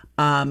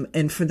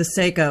 And for the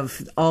sake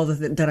of all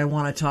that I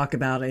want to talk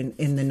about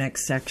in the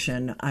next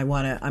section, I'm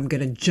going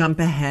to jump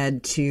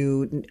ahead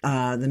to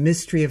the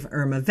mystery of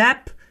Irma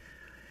Vep.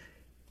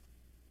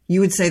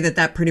 You would say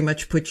that pretty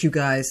much puts you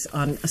guys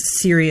on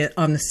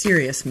the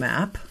serious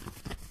map.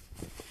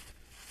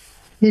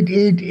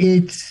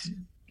 It's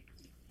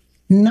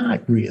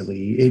not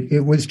really.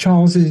 It was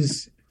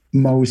Charles's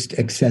most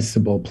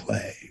accessible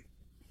play.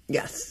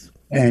 Yes.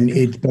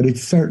 But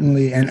it's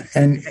certainly and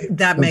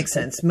that makes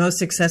sense.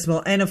 Most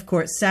accessible, and of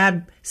course,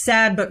 sad,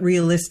 but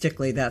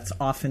realistically, that's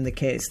often the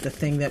case. The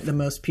thing that the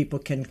most people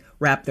can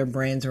wrap their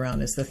brains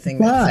around is the thing.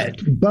 But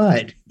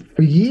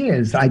for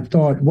years, I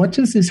thought, what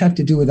does this have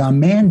to do with our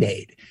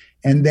mandate?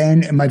 And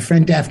then my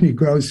friend Daphne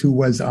Gross, who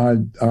was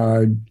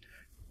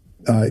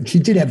she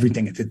did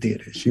everything at the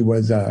theater. She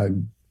was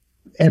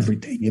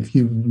everything. If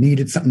you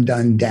needed something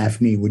done,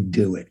 Daphne would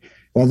do it.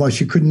 Although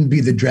she couldn't be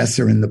the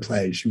dresser in the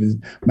play.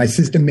 My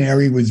sister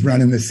Mary was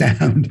running the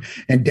sound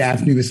and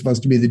Daphne was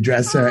supposed to be the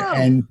dresser. Oh.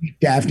 And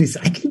Daphne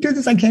said, I can't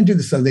do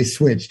this. So they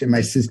switched. And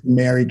my sister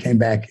Mary came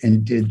back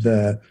and did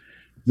the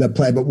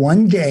play. But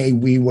one day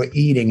we were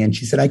eating and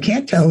she said, I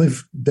can't tell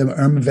if the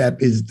Irma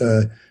Vep is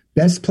the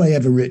best play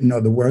ever written or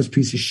the worst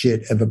piece of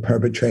shit ever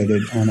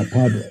perpetrated on a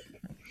public.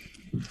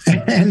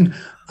 And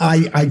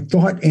I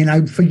thought, and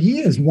I for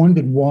years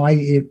wondered why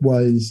it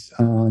was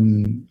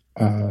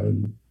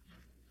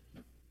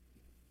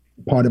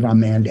part of our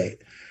mandate.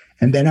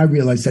 And then I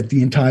realized that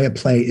the entire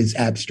play is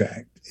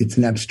abstract. It's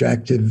an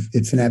abstract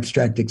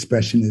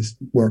expressionist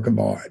work of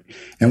art.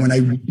 And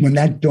when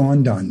that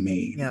dawned on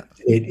me,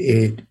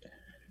 it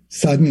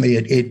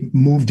suddenly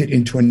moved it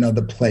into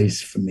another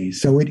place for me.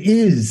 So it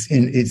is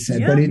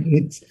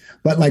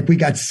but like we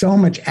got so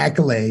much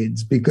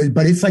accolades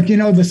but it's like,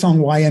 the song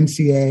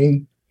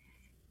YMCA.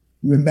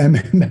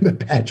 Remember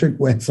Patrick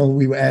Wetzel?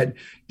 We were at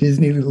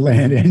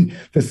Disneyland and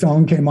the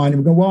song came on and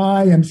we go,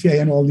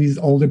 YMCA, and all these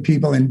older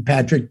people. And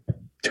Patrick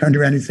turned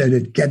around and said,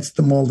 it gets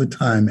them all the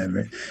time,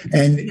 Everett.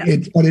 And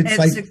it's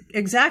like.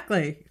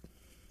 Exactly.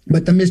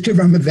 But the mystery of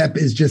Irma Vep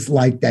is just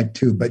like that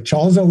too. But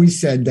Charles always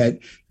said that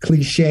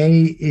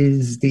cliche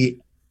is the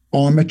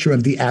armature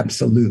of the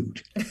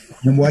absolute.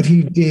 And what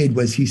he did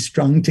was he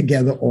strung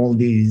together all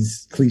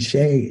these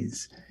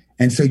cliches.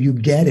 And so you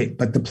get it,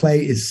 but the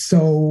play is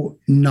so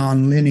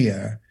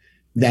nonlinear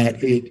that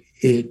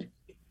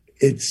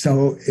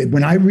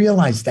when I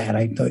realized that,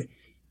 I thought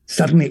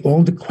suddenly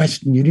all the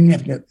questions,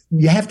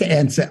 you have to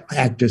answer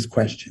actors'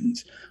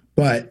 questions,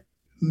 but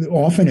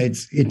often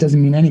it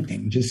doesn't mean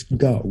anything. Just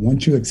go.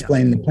 Once you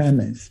explain the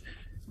premise,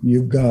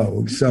 you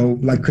go. So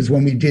because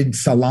when we did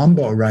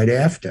Salambo right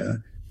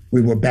after,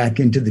 we were back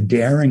into the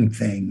daring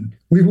thing.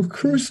 We were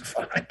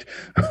crucified.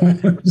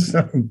 So,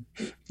 so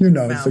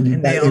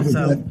and they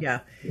also,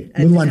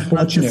 little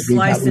unfortunate.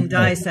 Slice and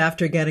dice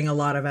after getting a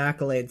lot of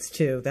accolades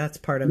too. That's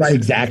part of it.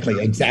 Exactly.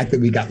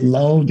 We got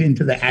lulled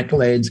into the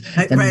accolades.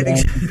 Right,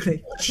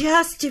 exactly.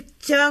 Just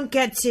don't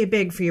get too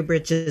big for your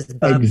britches,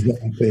 bub.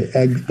 Exactly.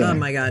 Oh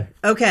my God.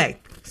 Okay,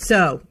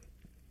 so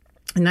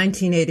in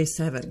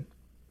 1987,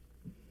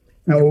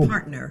 your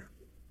partner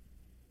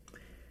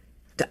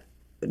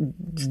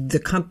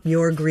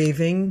you're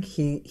grieving.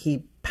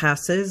 He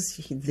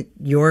passes.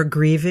 You're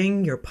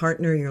grieving. Your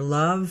partner, your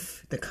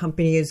love. The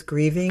company is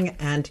grieving,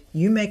 and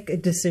you make a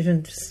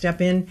decision to step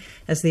in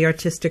as the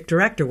artistic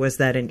director. Was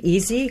that an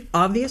easy,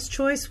 obvious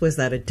choice? Was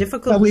that a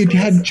difficult? Well,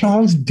 choice?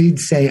 Charles did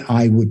say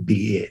I would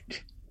be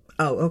it.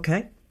 Oh,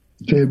 okay.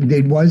 So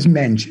it was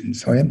mentioned,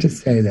 so I have to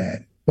say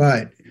that.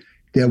 But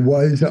there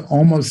was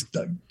almost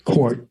a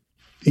court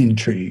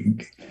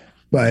intrigue,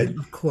 but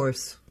of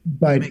course.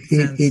 But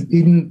it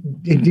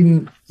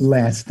didn't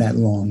last that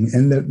long.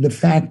 And the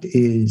fact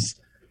is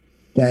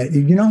that,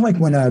 like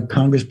when a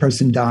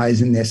congressperson dies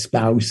and their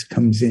spouse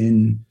comes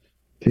in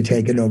to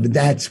take it over,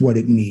 that's what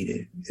it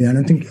needed. And I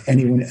don't think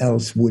anyone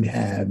else would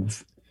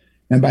have.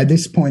 And by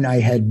this point, I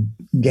had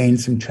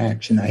gained some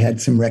traction. I had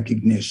some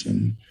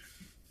recognition.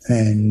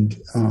 And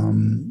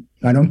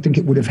I don't think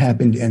it would have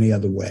happened any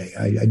other way.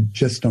 I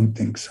just don't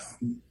think so.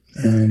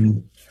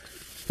 And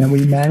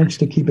we managed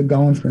to keep it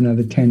going for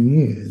another 10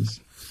 years.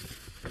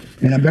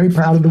 And I'm very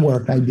proud of the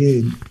work I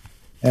did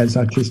as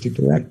artistic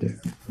director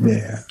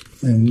there.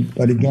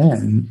 But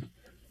again,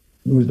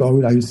 it was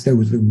always, I used to say, it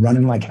was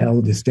running like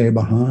hell to stay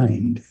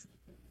behind.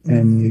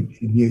 And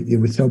it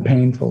was so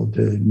painful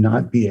to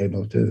not be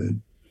able to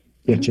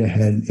get your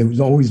head. It was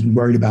always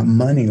worried about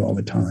money all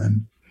the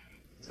time.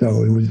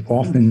 So it was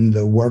often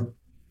the work,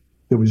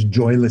 there was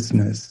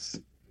joylessness,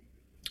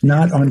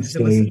 not on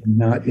stage,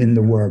 not in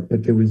the work,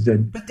 but there was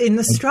but in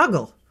the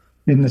struggle.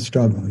 In the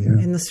struggle, yeah.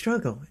 In the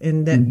struggle,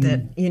 and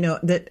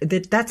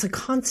that's a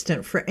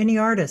constant for any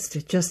artist.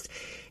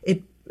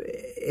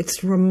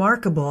 It's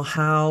remarkable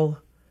how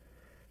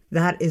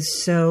that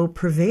is so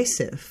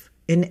pervasive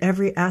in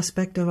every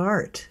aspect of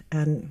art,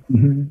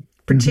 and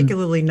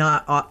particularly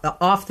not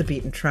off the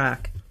beaten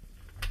track.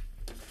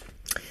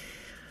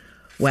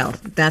 Well,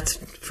 that's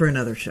for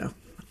another show.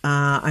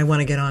 I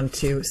want to get on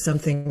to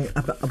something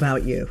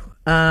about you.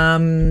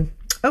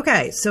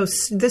 Okay, so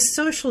this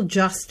social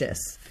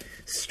justice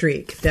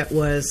streak that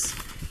was,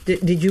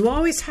 did you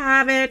always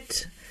have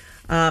it?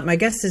 My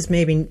guess is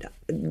maybe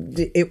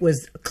it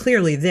was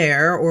clearly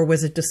there, or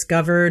was it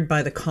discovered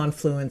by the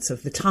confluence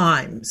of the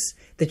times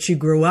that you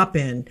grew up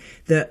in,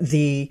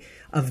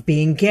 of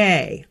being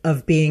gay,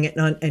 of being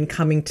and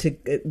coming to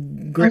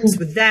grips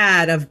with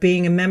that, of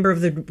being a member of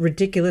the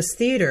Ridiculous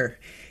Theater?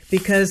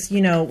 Because,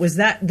 was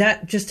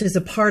that just as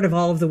a part of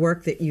all of the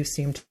work that you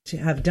seemed to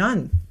have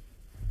done?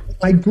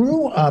 I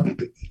grew up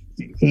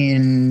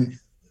in,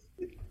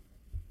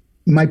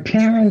 my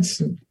parents,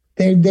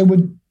 there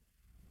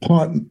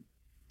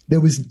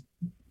was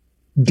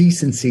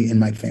decency in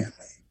my family,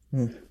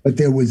 but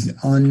there was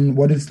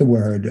what is the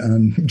word?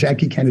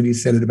 Jackie Kennedy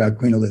said it about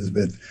Queen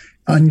Elizabeth.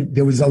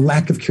 There was a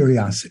lack of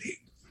curiosity,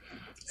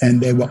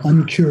 and they were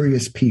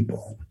uncurious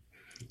people.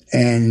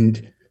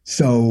 And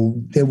so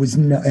there was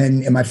no,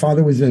 and my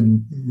father was a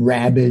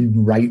rabid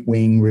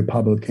right-wing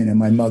Republican, and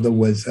my mother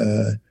was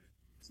a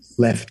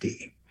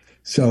lefty.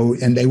 So,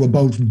 and they were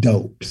both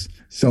dopes.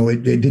 So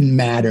it didn't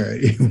matter.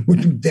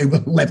 They were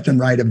left and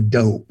right of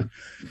dope.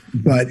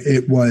 But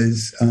it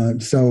was,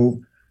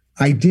 so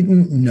I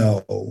didn't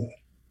know.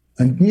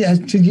 And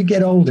till you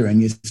get older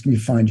and you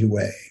find your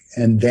way.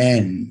 And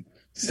then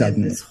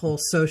suddenly. And this whole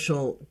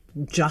social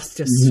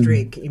justice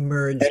streak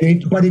emerged.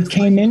 But it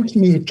came into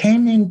me. It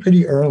came in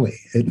pretty early.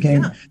 It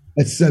came,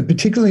 it's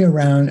particularly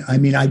around,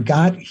 I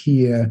got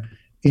here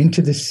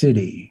into the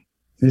city.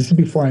 This is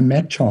before I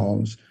met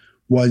Charles,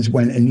 was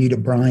when Anita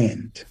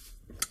Bryant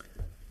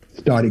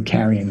started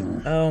carrying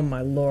on. Oh,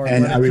 my Lord.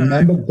 And I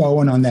remember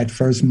going on that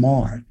first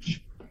march,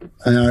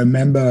 and I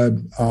remember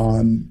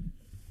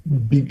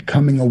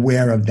becoming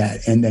aware of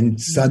that. And then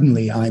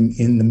suddenly I'm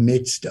in the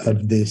midst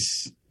of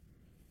this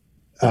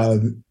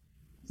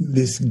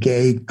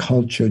gay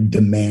culture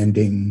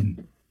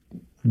demanding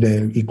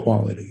the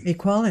equality.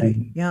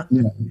 Equality,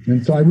 and,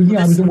 And so I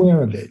was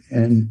aware of it.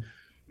 And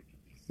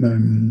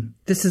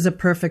this is a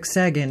perfect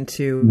seg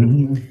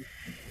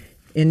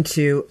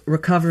into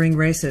recovering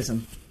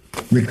racism.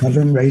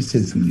 Recovering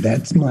racism.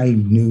 That's my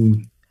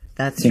new.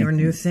 That's your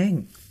new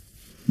thing.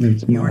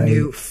 It's your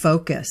new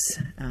focus.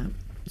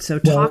 So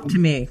talk to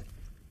me.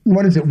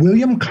 What is it?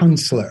 William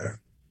Kunstler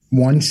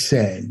once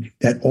said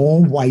that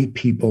all white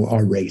people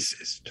are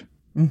racist.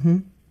 Mm-hmm.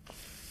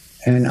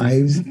 And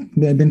I've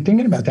been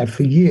thinking about that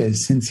for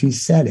years since he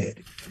said it.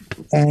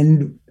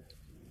 And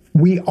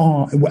we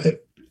are.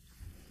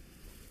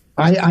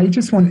 I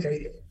just want.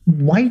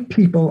 White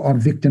people are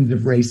victims of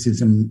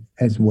racism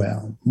as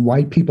well.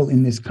 White people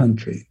in this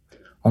country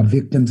are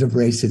victims of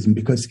racism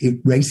because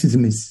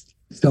racism is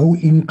so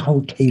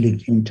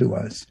inculcated into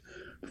us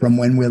from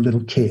when we're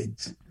little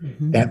kids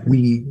that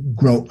we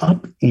grow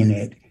up in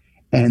it,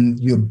 and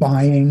you're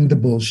buying the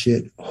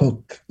bullshit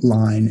hook,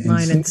 line,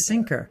 and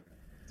sinker.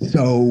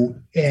 So,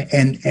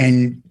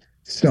 and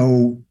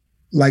so,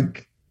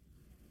 like,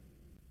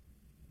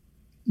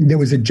 there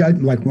was a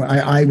judge, like,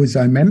 I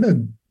remember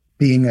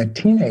being a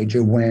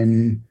teenager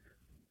when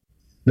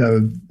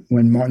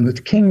Martin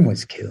Luther King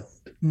was killed,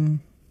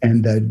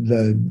 and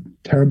the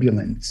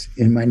turbulence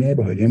in my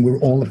neighborhood, and we were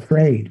all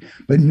afraid.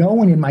 But no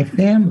one in my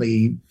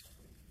family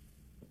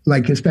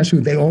like, especially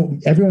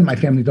everyone in my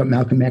family thought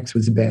Malcolm X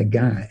was a bad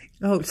guy.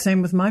 Oh,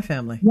 same with my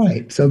family.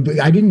 Right. So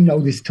I didn't know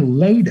this till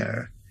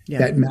later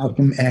that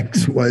Malcolm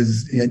X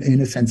was,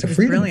 in a sense, a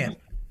freedom brilliant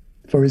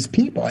for his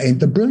people, and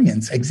the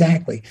brilliance.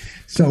 Exactly.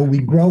 So we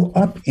grow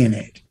up in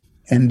it,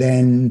 and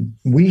then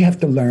we have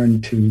to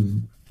learn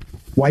to.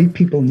 White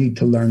people need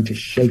to learn to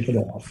shake it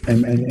off,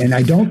 and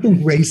I don't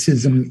think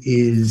racism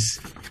is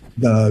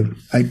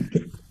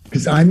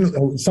because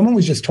someone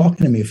was just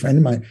talking to me, a friend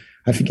of mine.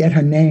 I forget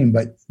her name,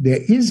 but there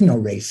is no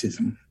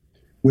racism.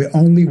 We're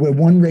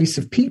one race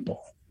of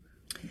people.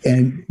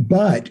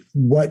 But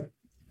what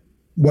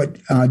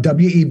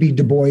W.E.B.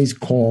 Du Bois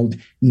called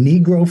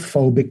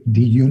negrophobic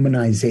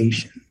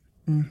dehumanization.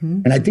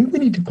 Mm-hmm. And I think we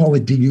need to call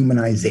it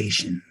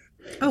dehumanization.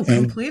 Oh,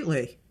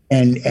 completely.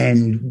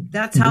 And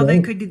that's how they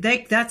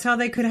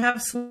could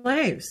have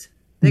slaves.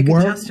 They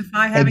could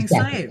justify having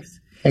slaves.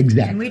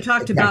 Exactly. And we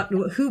talked about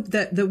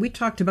we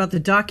talked about the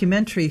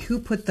documentary Who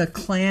Put the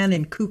Klan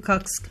in Ku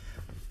Klux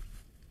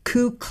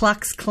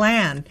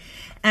Klan,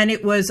 and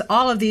it was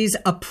all of these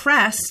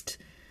oppressed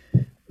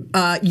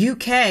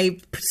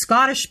UK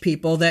Scottish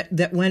people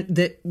that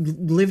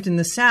lived in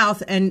the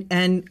South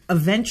and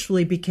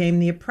eventually became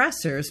the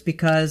oppressors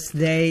because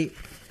they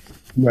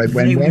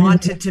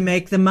wanted to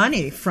make the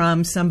money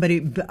from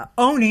somebody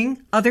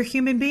owning other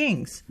human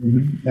beings.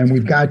 Mm-hmm. And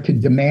we've got to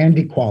demand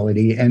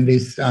equality, and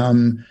this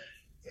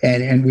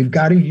and we've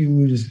got to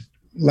use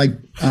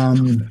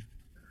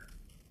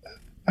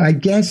I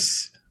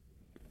guess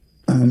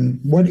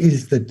what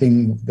is the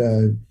thing,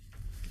 the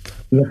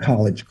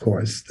college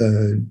course,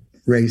 the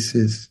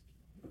racist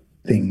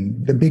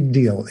thing, the big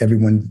deal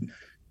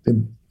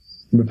the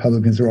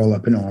Republicans are all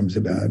up in arms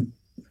about.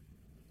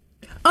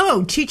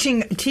 Oh,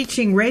 teaching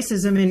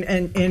racism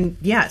and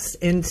yes,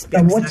 and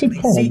what's it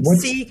called?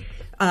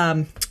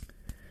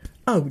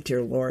 Oh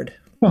dear Lord!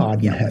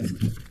 God in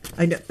heaven!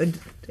 I know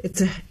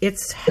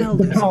it's held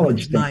the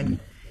college thing. Mine.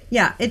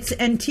 Yeah, it's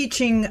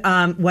teaching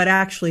what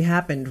actually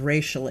happened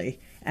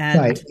racially,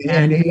 and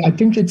I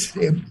think it's.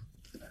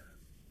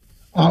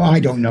 I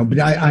don't know, but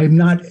I'm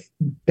not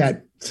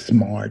that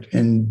smart,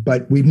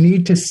 but we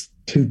need to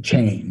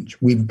change.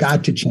 We've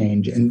got to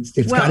change, and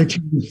it's got to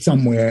change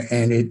somewhere.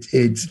 And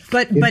it's.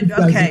 But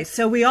okay,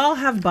 so we all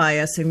have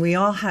bias, and we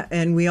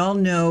all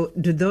know.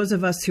 Those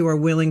of us who are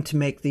willing to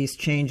make these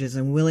changes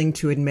and willing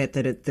to admit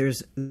that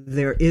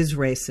there is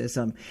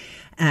racism,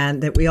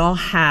 and that we all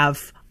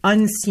have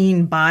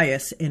unseen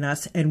bias in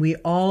us, and we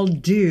all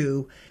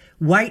do.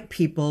 White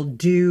people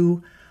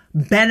do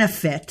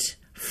benefit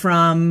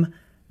from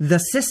the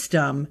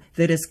system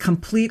that is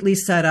completely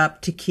set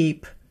up to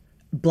keep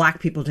Black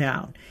people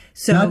down.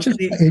 So not just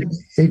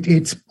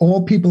it's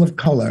all people of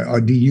color are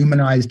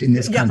dehumanized in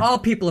this country. Yeah, all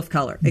people of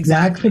color.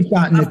 Exactly.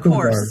 Blacks have gotten of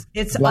course.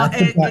 It's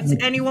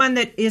anyone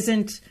that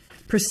isn't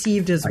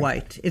perceived as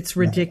white. It's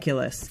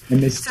ridiculous.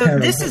 And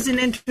this is an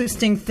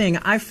interesting thing.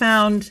 I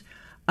found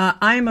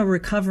I'm a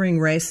Recovering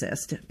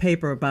Racist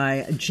paper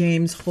by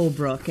James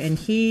Holbrook, and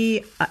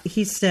he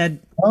said,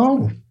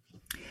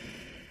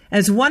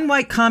 as one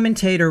white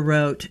commentator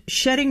wrote,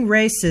 shedding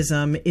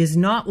racism is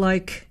not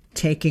like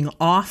taking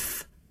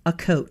off a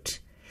coat.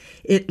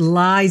 It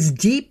lies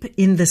deep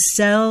in the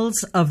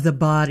cells of the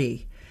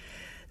body,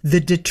 the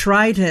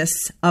detritus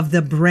of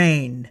the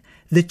brain,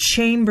 the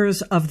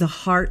chambers of the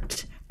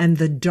heart, and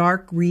the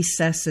dark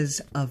recesses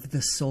of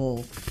the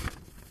soul.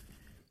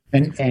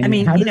 And I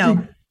mean,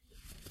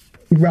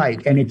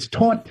 right. And it's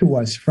taught to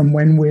us from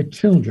when we're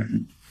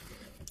children.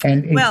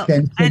 And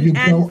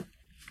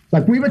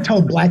like we were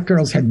told Black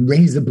girls had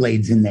razor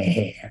blades in their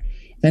hair.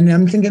 And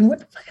I'm thinking, what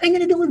the fuck are they going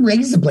to do with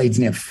razor blades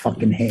in their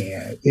fucking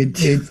hair? And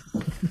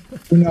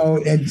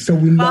so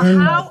we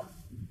learn.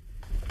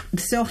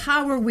 So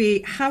how do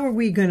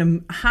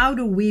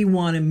we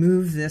want to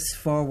move this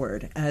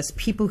forward as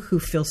people who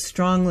feel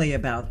strongly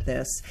about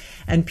this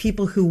and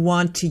people who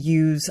want to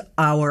use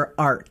our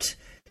art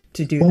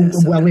to do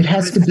this? Well, it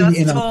has to be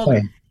in our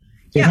play.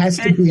 It has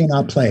to be in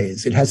our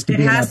plays. It has to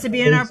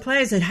be in our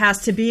plays. It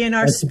has to be in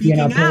our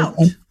speaking out.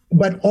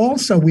 But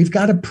also, we've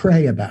got to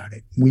pray about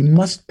it. We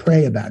must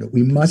pray about it.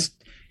 We must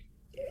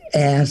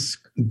ask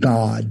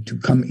God to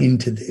come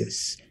into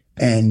this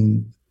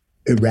and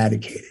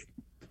eradicate it.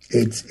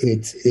 It's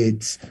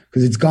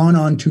because it's gone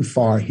on too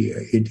far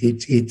here.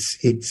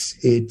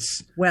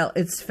 Well,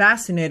 it's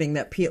fascinating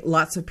that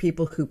lots of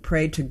people who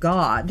pray to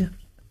God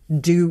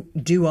do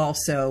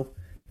also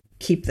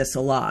keep this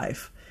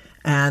alive.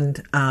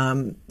 And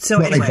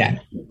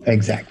anyway,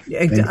 exactly.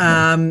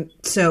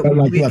 So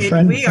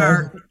we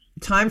are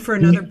time for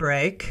another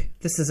break.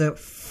 This is a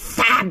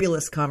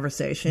fabulous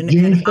conversation,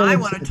 and I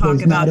want to talk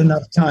about. Not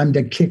enough time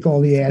to kick all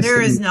the ass. There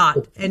is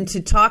not, and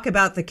to talk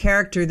about the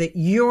character that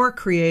you're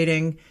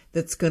creating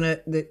that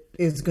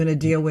is gonna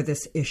deal with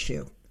this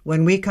issue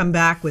when we come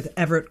back with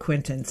Everett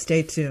Quinton.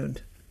 Stay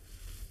tuned.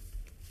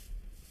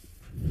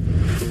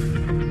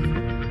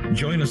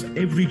 Join us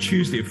every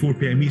Tuesday at 4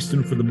 p.m.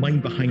 Eastern for The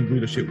Mind Behind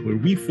Leadership, where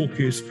we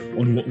focus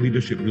on what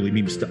leadership really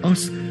means to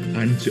us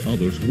and to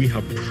others. We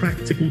have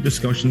practical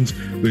discussions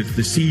with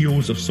the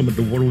CEOs of some of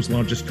the world's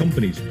largest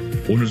companies,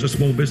 owners of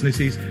small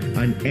businesses,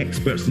 and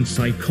experts in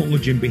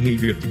psychology and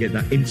behavior to get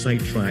that inside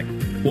track,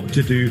 what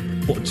to do,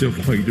 what to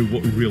avoid, and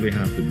what really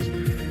happens.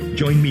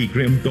 Join me,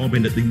 Graham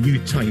Dobbin, at the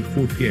new time,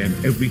 4 p.m.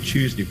 every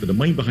Tuesday for The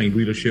Mind Behind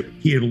Leadership,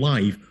 here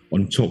live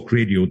on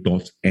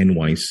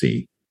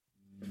talkradio.nyc.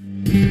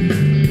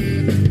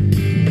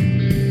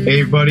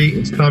 Hey everybody,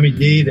 it's Tommy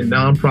D, the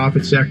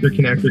Nonprofit Sector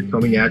Connector,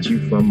 coming at you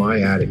from my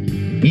attic.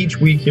 Each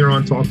week here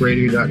on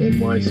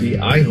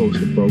talkradio.nyc, I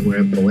host a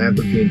program,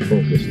 Philanthropy in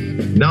Focus.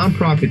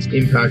 Nonprofits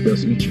impact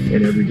us each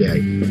and every day,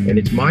 and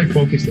it's my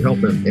focus to help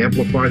them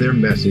amplify their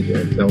message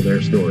and tell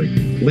their story.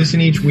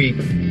 Listen each week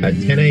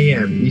at 10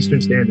 a.m.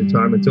 Eastern Standard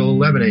Time until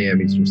 11 a.m.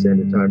 Eastern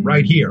Standard Time,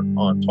 right here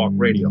on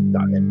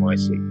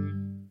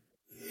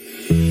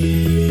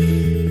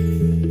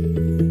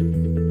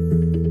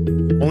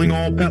talkradio.nyc. Calling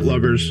all pet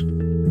lovers.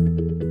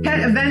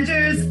 Pet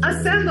Avengers,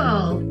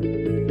 assemble!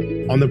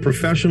 On the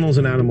Professionals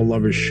and Animal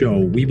Lovers show,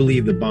 we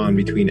believe the bond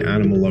between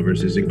animal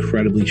lovers is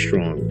incredibly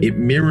strong. It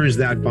mirrors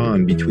that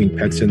bond between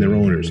pets and their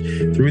owners.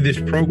 Through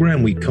this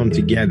program, we come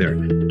together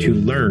to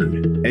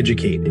learn,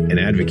 educate, and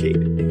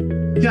advocate.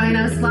 Join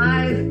us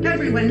live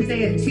every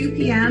Wednesday at 2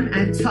 p.m.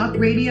 at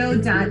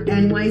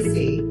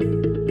talkradio.nyc.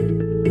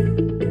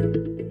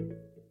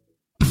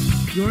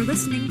 You're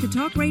listening to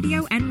Talk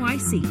Radio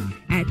NYC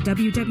at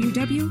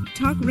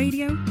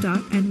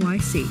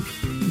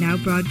www.talkradio.nyc. Now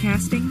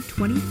broadcasting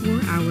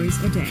 24 hours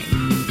a day.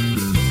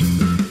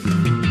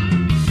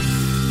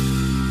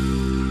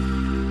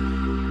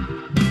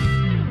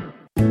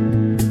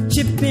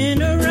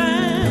 Chipping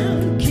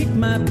around, kick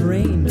my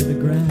brain to the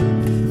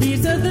ground.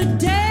 These are the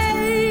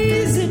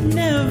days it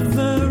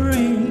never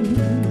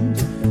rained,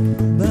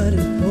 but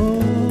it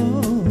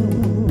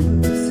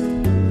pours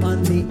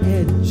on the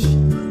edge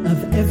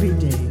of every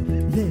day.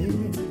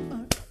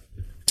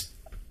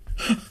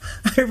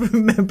 I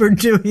remember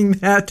doing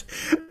that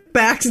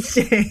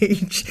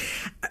backstage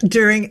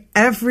during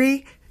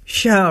every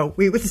show.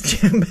 We would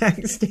stand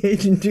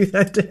backstage and do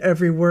that to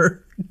every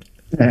word.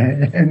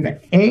 And the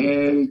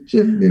age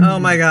of the... Oh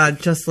my God,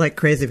 just like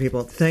crazy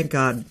people. Thank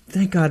God.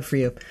 Thank God for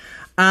you.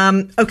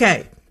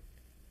 Okay.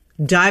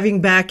 Diving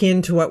back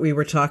into what we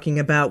were talking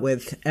about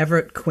with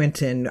Everett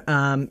Quinton,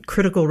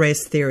 critical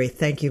race theory.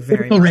 Thank you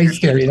very much. Critical race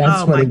theory.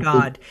 That's my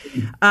God.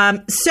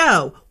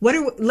 So,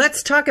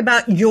 let's talk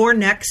about your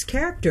next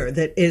character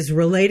that is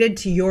related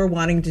to your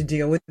wanting to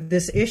deal with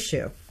this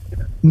issue.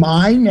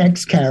 My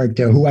next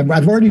character, who I've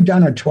already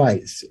done her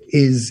twice,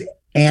 is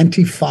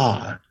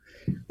Antifa.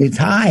 It's,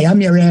 hi, I'm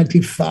your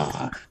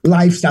Antifa.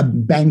 Life's a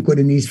banquet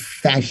and these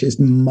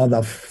fascist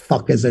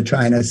motherfuckers are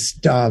trying to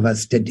starve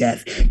us to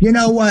death. You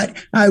know what?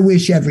 I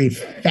wish every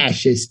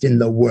fascist in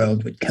the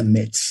world would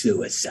commit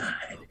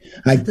suicide.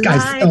 I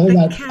stole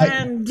that.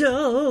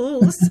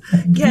 Candles,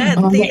 get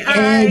the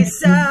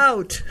ice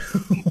out.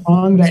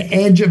 On the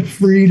edge of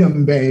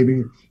freedom,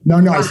 baby. No,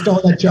 I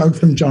stole that joke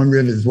from Joan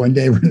Rivers one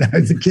day when I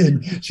was a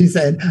kid. She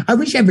said, I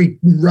wish every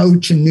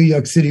roach in New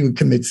York City would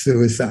commit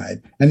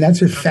suicide. And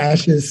that's what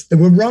fascists,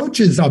 well,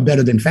 roaches are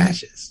better than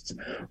fascists.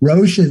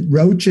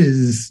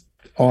 Roaches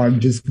are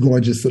just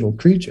gorgeous little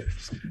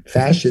creatures.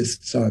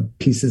 Fascists are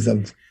pieces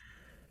of...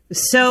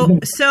 So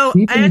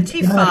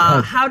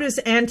Antifa, how does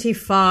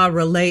Antifa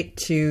relate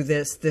to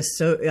this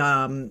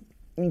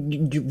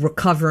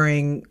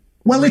recovering...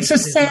 Well, it's a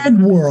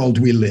sad world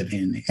we live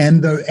in,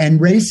 and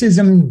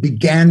racism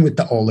began with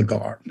the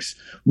oligarchs.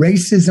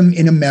 Racism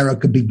in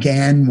America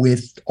began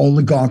with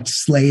oligarch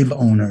slave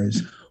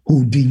owners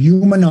who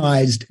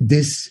dehumanized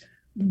this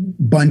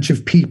bunch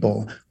of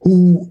people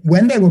who,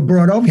 when they were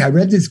brought over here, I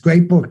read this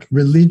great book,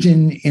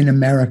 Religion in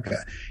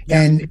America,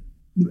 and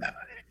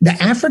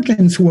the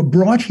Africans who were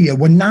brought here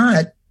were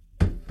not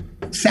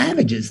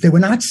savages. They were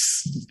not.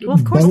 Well,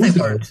 of course they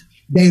weren't.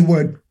 They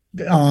were.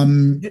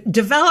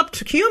 Developed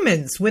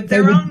humans with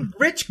their own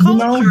rich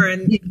culture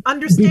and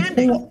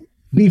understanding.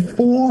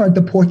 Before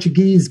the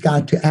Portuguese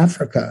got to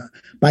Africa,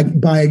 by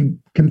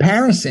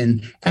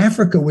comparison,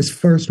 Africa was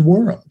first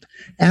world.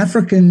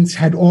 Africans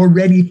had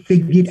already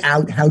figured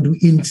out how to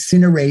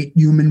incinerate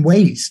human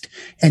waste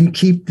and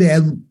keep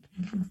their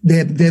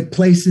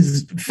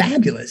places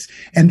fabulous.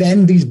 And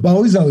then these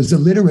bozos,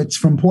 illiterates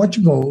from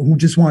Portugal who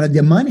just wanted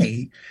their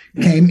money,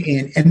 came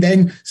in. And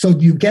then, so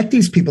you get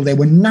these people, they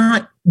were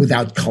not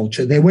without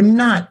culture. They were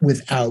not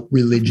without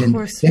religion.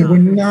 They were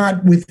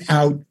not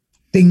without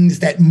things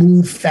that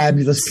move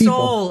fabulous people.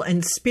 Soul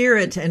and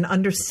spirit and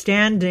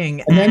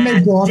understanding and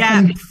then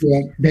depth.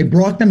 They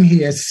brought them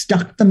here,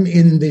 stuck them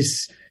in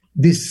this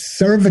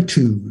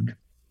servitude.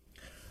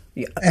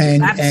 Yeah,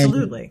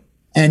 absolutely.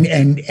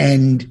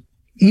 And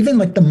even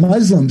like the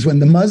Muslims, when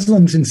the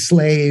Muslims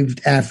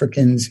enslaved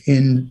Africans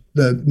in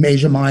the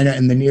Asia Minor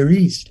and the Near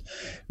East,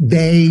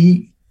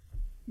 the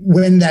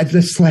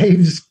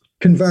slaves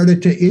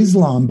converted to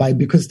Islam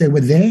because they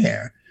were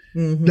there.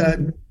 Mm-hmm.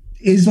 The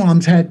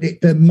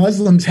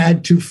Muslims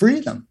had to free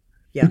them.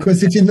 Yeah.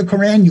 Because it's in the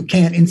Quran, you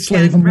can't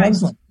enslave a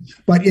Muslim.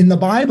 But in the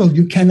Bible,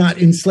 you cannot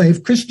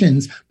enslave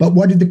Christians. But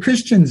what did the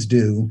Christians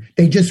do?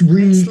 They just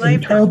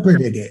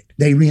reinterpreted it.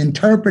 They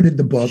reinterpreted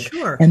the book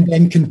and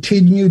then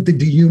continued the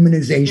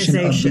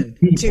dehumanization of the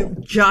people. To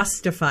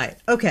justify it.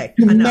 Okay.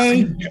 To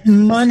make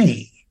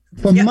money.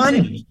 For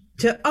money.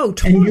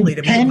 Totally. And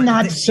you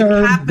cannot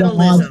serve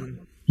capitalism. God.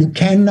 You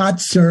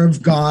cannot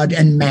serve God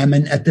and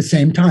mammon at the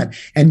same time.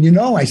 And,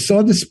 I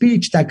saw the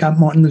speech that got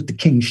Martin Luther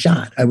King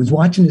shot. I was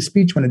watching the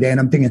speech one day and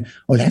I'm thinking,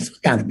 that's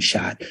what got him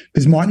shot.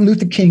 Because Martin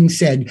Luther King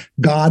said,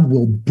 God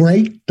will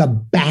break the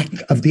back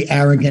of the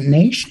arrogant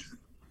nation.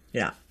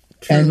 Yeah.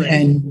 Truly.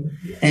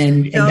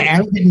 And the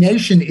arrogant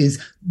nation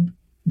is...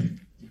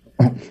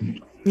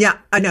 Yeah,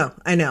 I know.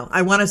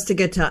 I want us to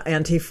get to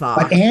Antifa.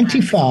 But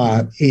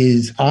Antifa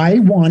is, I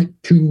want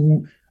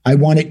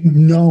it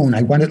known,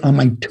 I want it on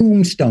my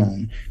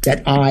tombstone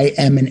that I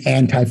am an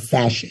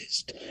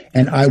anti-fascist.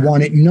 And I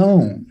want it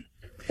known.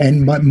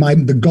 And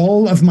the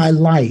goal of my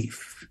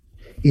life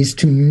is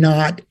to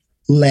not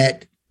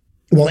let,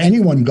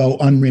 anyone go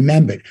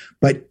unremembered.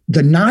 But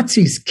the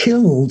Nazis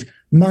killed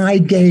my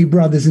gay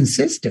brothers and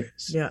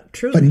sisters. Yeah,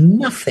 truly. For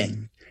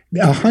nothing.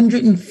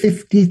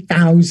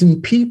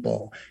 150,000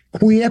 people,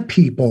 queer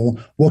people,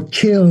 were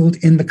killed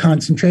in the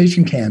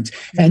concentration camps.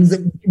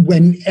 And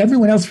when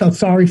everyone else felt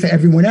sorry for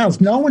everyone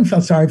else, no one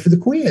felt sorry for the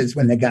queers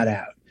when they got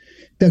out.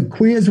 The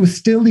queers were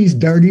still these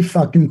dirty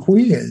fucking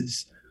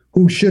queers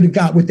who should have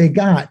got what they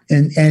got.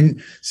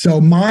 And so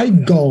my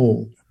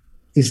goal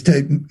is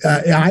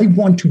I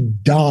want to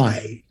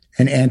die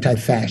an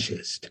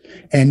anti-fascist.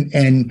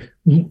 And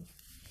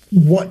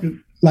what...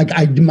 my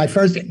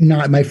first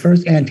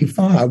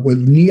Antifa were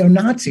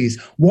neo-Nazis.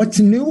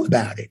 What's new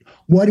about it?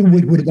 We're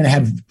going to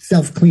have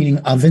self-cleaning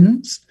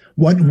ovens?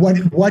 What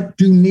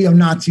do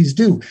neo-Nazis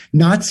do?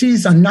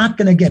 Nazis are not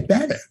going to get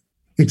better.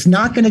 It's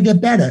not going to get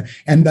better.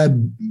 And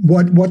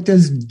what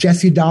does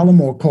Jesse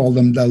Dollemore call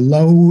them? The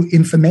low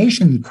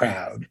information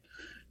crowd.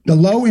 The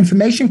low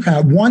information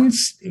crowd.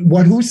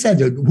 Who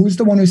said it? Who's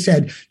the one who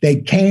said they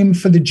came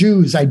for the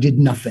Jews? I did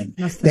nothing.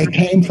 They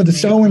came for the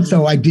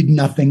so-and-so. I did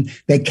nothing.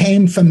 They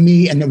came for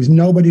me and there was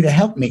nobody to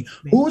help me.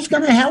 Who's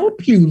going to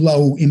help you,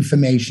 low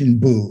information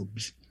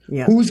boobs?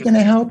 Yeah. Who's going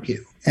to help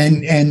you?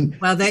 And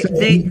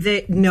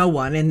they no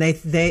one. And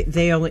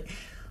they only.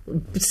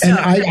 So. And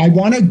I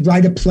want to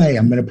write a play.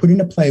 I'm going to put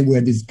in a play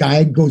where this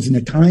guy goes in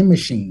a time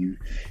machine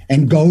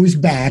and goes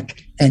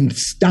back and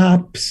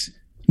stops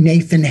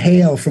Nathan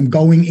Hale from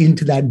going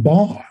into that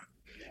bar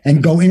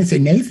and go in and say,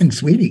 Nathan,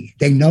 sweetie,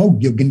 they know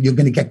you're going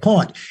to get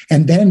caught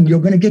and then you're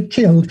going to get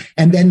killed.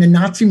 And then the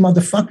Nazi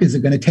motherfuckers are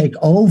going to take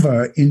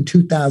over in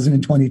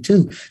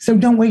 2022. So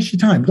don't waste your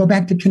time. Go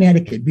back to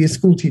Connecticut, be a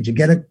school teacher,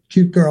 get a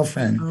cute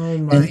girlfriend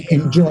and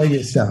enjoy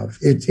yourself.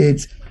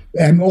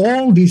 And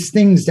all these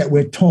things that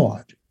we're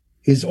taught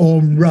is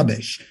all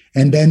rubbish.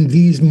 And then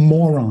these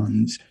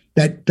morons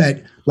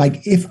that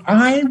like, if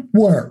I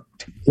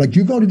worked, like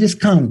you go to this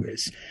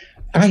Congress,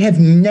 I have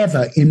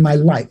never in my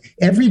life,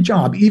 every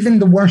job, even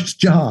the worst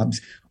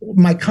jobs,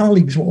 my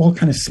colleagues were all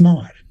kind of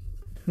smart.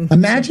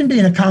 Imagine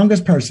being a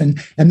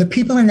congressperson and the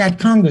people in that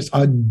Congress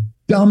are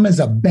dumb as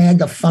a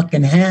bag of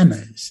fucking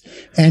hammers.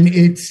 And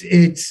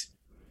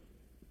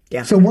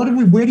yeah. So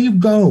where do you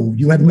go?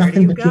 You have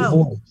nothing but your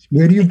voice.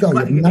 Where do you go? You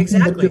have nothing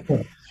but your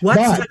voice.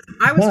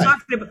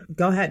 Talking about,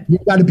 go ahead.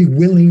 You've got to be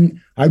willing.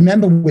 I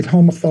remember with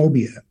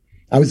homophobia,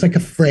 I was like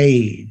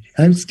afraid.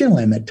 I still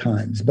am at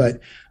times, but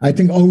I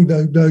think,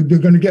 they're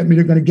going to get me.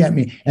 They're going to get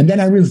me. And then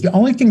I realized the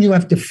only thing you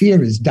have to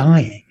fear is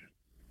dying.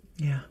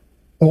 Yeah.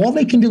 All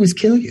they can do is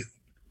kill you.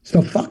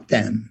 So fuck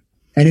them.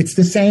 And it's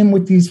the same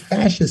with these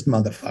fascist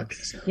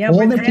motherfuckers. Yeah,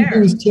 all they can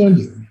do is kill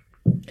you.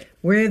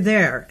 We're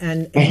there.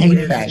 And I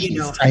hate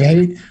fascists.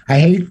 I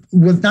hate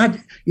not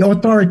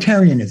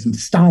authoritarianism,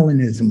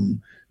 Stalinism.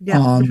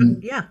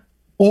 Yeah.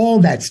 All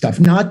that stuff.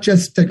 Not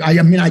just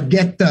I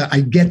get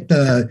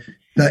the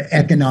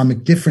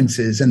economic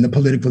differences and the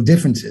political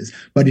differences,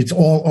 but it's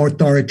all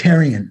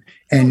authoritarian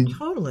and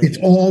it's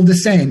all the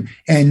same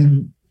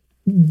and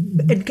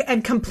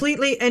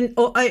completely and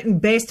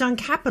based on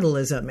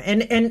capitalism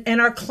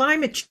and our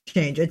climate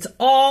change. It's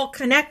all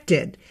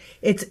connected.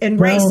 It's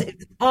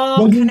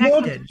all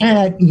connected.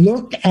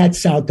 Look at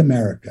South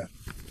America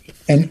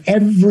and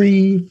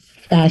every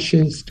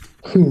fascist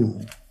coup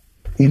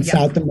in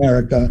South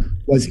America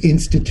was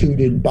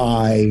instituted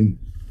by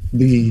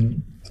the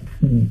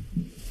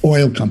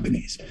oil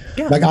companies.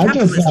 Yeah,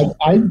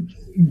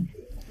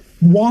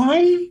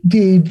 why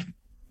did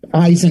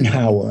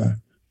Eisenhower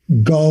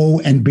go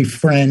and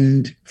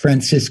befriend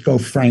Francisco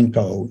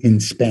Franco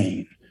in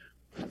Spain?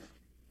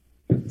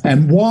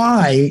 And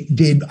why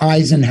did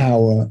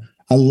Eisenhower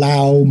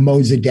allow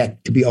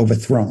Mossadegh to be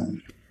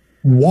overthrown?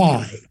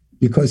 Why?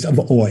 Because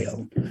of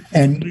oil.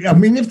 And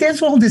if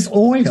there's all this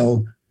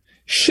oil,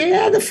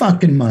 share the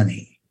fucking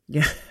money.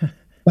 Yeah.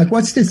 Like,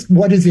 what's this?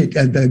 What is it?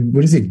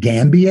 What is it?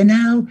 Gambia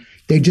now?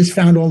 They just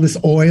found all this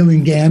oil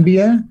in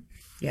Gambia.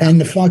 Yeah. And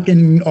the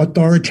fucking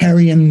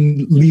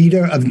authoritarian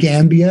leader of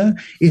Gambia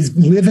is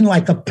living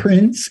like a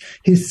prince.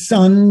 His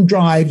son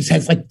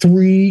has like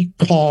 3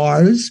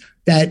 cars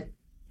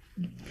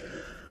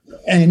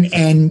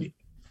and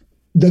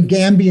the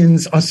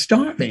Gambians are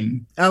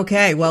starving.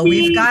 Okay, well,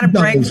 we've got to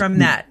break from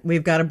that.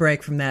 We've got to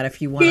break from that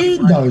if you want to.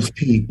 Feed those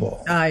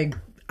people.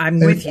 I'm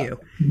with you.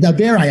 Now,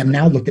 there I am.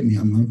 Now look at me.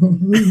 I'm I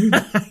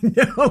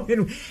want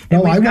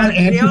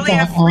Antifa we only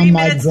have 3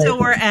 minutes till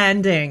we're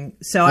ending.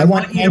 So I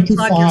want you to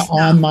plug your stuff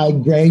on my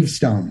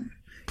gravestone.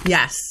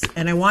 Yes,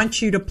 and I want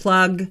you to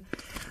plug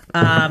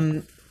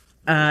the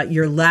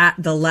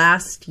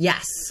last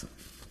yes.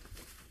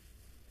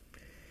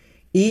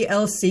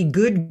 ELC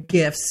Good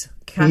Gifts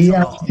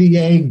catalog.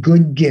 ELCA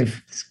Good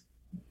Gifts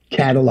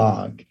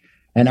catalog.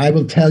 And I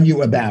will tell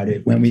you about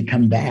it when we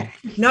come back.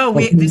 No,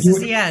 this is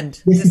the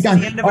end. This is the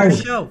end of our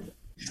show.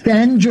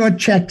 Send your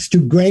checks to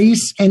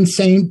Grace and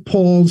St.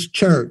 Paul's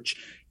Church,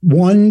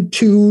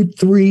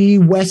 123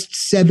 West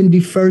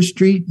 71st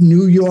Street,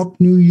 New York,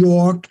 New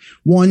York,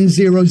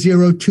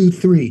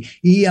 10023.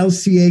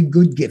 ELCA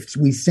Good Gifts.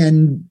 We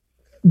send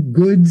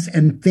goods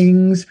and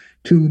things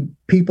to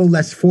people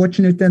less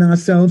fortunate than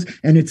ourselves,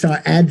 and it's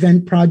our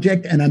Advent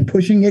project, and I'm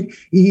pushing it.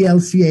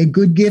 ELCA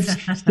Good Gifts.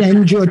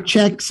 Send your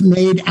checks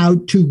made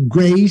out to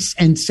Grace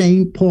and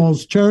St.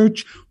 Paul's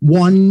Church,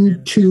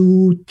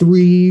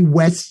 123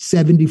 West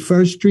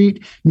 71st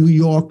Street, New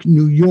York,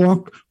 New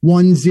York,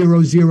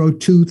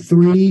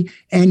 10023.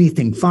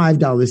 Anything, $5,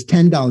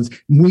 $10.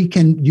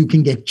 You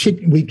can get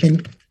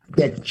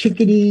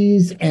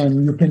chickadees,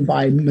 and you can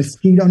buy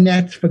mosquito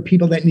nets for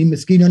people that need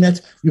mosquito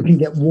nets. You can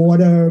get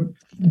water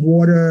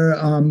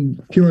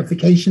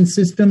purification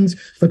systems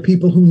for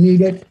people who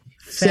need it.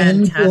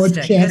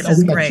 Fantastic. This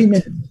is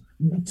great.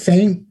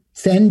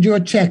 Send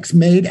your checks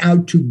made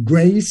out to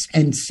Grace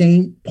and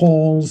St.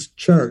 Paul's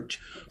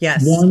Church.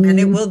 Yes, and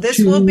this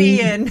will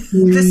be in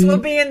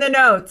the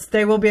notes.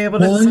 They will be able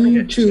to see it.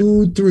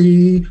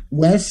 123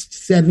 West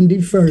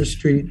 71st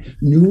Street,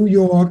 New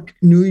York,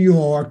 New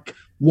York,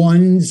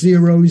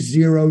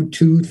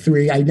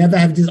 10023. I never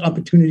have this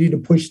opportunity to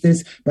push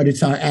this, but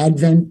it's our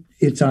Advent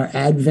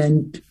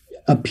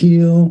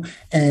appeal,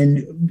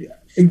 and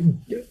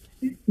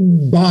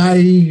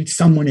buy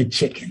someone a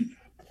chicken.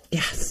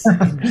 Yes.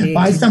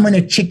 Buy someone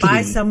a chicken.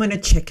 Buy someone a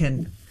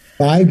chicken.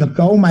 My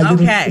little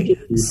okay.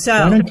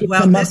 So,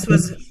 this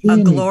was a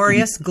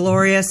glorious,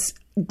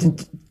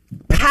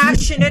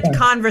 passionate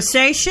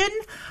conversation.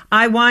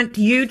 I want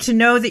you to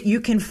know that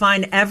you can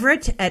find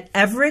Everett at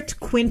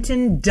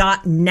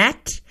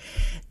everettquinton.net.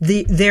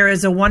 There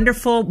is a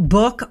wonderful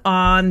book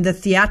on the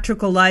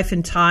theatrical life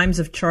and times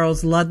of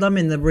Charles Ludlam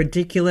in the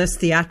Ridiculous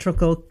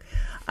Theatrical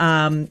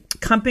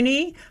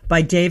Company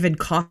by David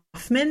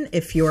Kaufman,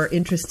 if you're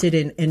interested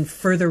in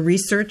further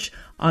research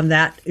on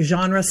that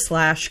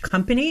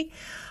genre/company.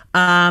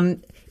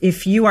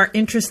 If you are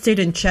interested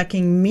in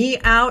checking me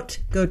out,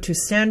 go to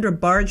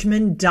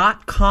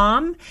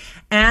sandrabargman.com.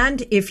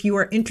 And if you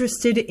are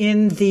interested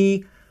in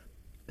the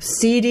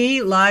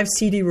live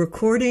CD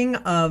recording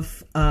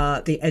of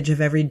The Edge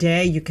of Every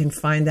Day, you can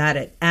find that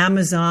at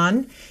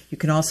Amazon. You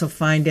can also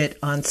find it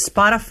on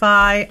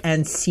Spotify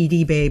and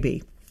CD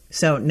Baby.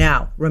 So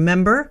now,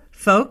 remember,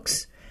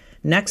 folks,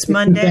 next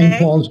Monday.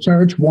 St. Paul's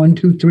Church,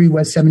 123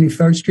 West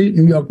 71st Street,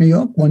 New York, New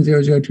York,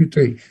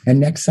 10023. And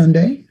next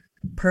Sunday?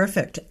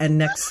 Perfect. And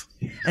next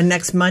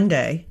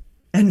Monday,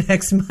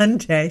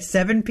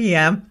 7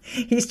 p.m.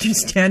 Eastern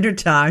Standard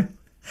Time.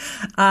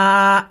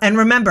 And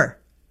remember,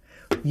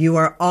 you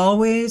are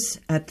always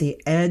at the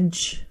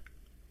edge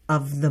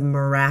of the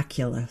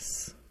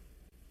miraculous.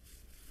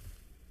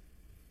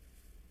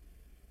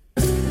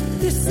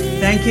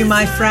 Thank you,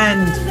 my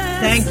friend.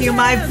 Thank you,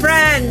 my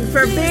friend,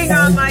 for being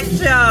on my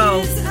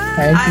show.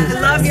 I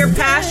love your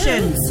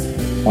passion.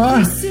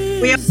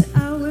 We have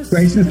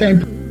Grace and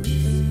St.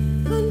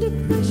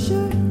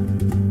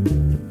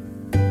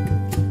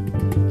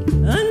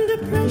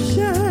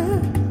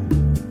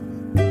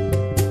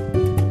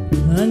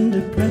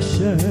 Under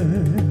pressure.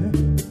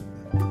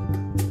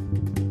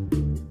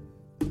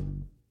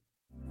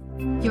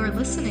 You're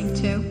listening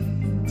to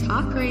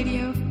Talk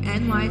Radio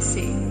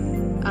NYC.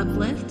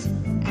 Uplift,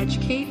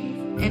 educate,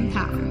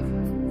 empower.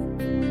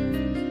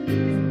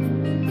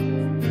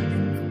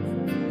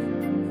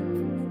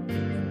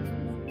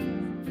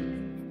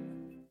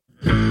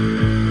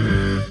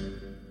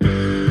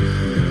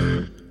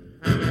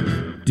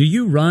 Do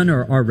you run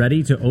or are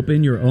ready to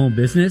open your own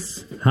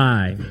business?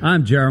 Hi,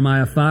 I'm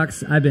Jeremiah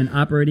Fox. I've been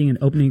operating and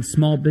opening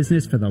small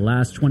business for the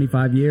last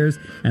 25 years,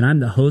 and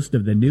I'm the host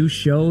of the new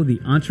show, The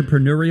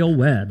Entrepreneurial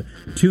Web.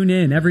 Tune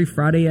in every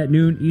Friday at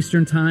noon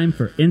Eastern Time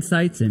for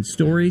insights and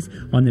stories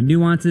on the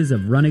nuances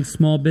of running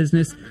small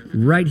business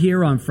right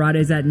here on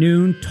Fridays at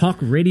noon,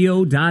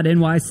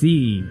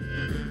 talkradio.nyc.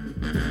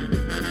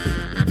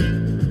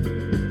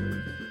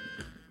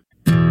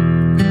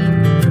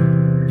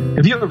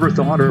 Have you ever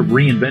thought of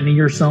reinventing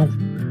yourself?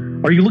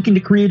 Are you looking to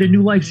create a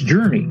new life's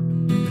journey?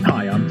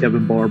 Hi, I'm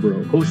Kevin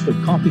Barbaro, host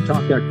of Coffee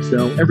Talk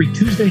XL every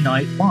Tuesday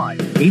night live,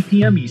 8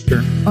 p.m.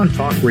 Eastern on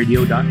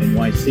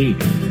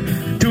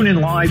talkradio.nyc. Tune in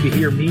live to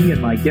hear me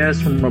and my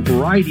guests from a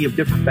variety of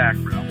different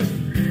backgrounds.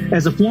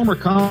 As a former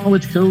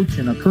college coach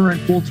and a current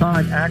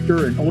full-time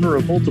actor and owner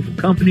of multiple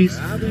companies,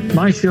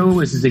 my show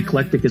is as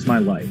eclectic as my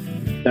life.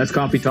 That's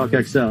Coffee Talk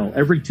XL,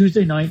 every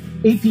Tuesday night,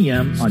 8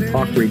 p.m. on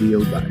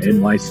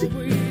talkradio.nyc.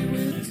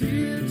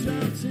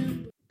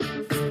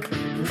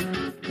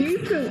 Do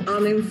you feel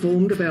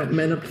uninformed about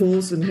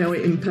menopause and how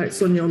it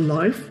impacts on your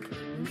life?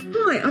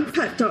 Hi, I'm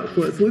Pat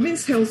Duckworth,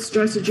 women's health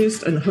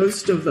strategist and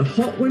host of the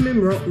Hot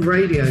Women Rock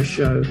radio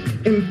show,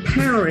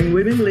 empowering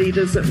women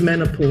leaders at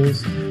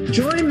menopause.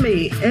 Join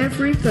me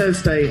every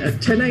Thursday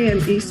at 10 a.m.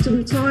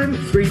 Eastern Time,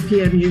 3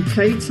 p.m.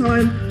 UK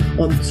time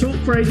on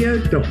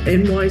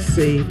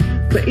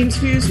talkradio.nyc for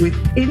interviews with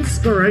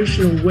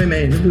inspirational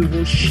women who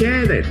will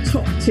share their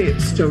top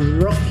tips to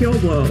rock your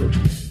world.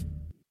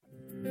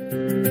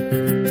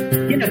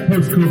 In a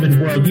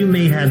post-COVID world, you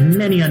may have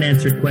many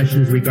unanswered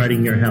questions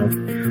regarding your health.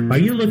 Are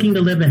you looking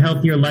to live a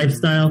healthier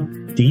lifestyle?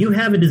 Do you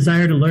have a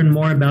desire to learn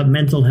more about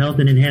mental health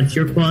and enhance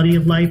your quality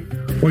of life?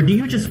 Or do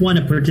you just want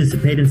to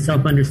participate in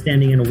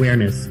self-understanding and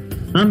awareness?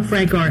 I'm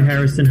Frank R.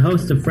 Harrison,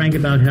 host of Frank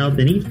About Health,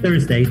 and each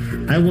Thursday,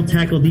 I will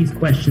tackle these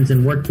questions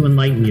and work to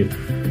enlighten you.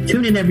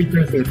 Tune in every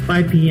Thursday at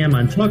 5 p.m.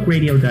 on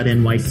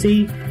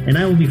talkradio.nyc, and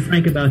I will be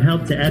Frank About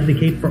Health to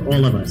advocate for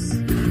all of us.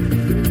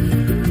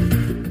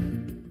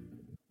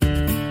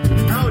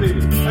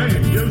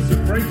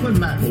 Franklin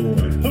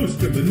McElroy,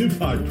 host of the new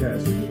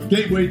podcast,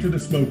 Gateway to the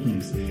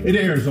Smokies. It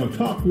airs on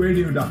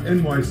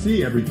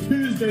talkradio.nyc every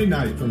Tuesday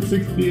night from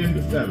 6 p.m.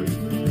 to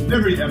 7.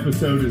 Every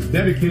episode is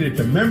dedicated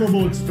to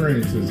memorable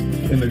experiences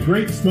in the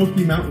Great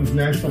Smoky Mountains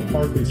National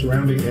Park and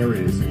surrounding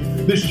areas.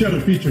 This show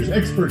features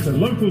experts and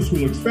locals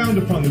who will expound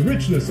upon the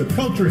richness of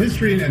culture,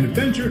 history, and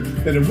adventure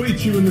that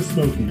awaits you in the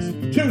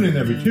Smokies. Tune in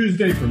every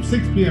Tuesday from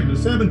 6 p.m. to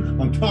 7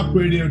 on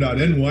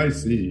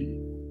talkradio.nyc.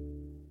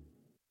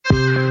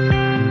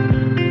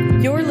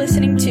 You're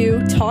listening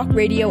to Talk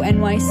Radio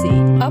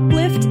NYC.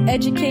 Uplift,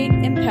 educate,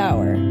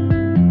 empower.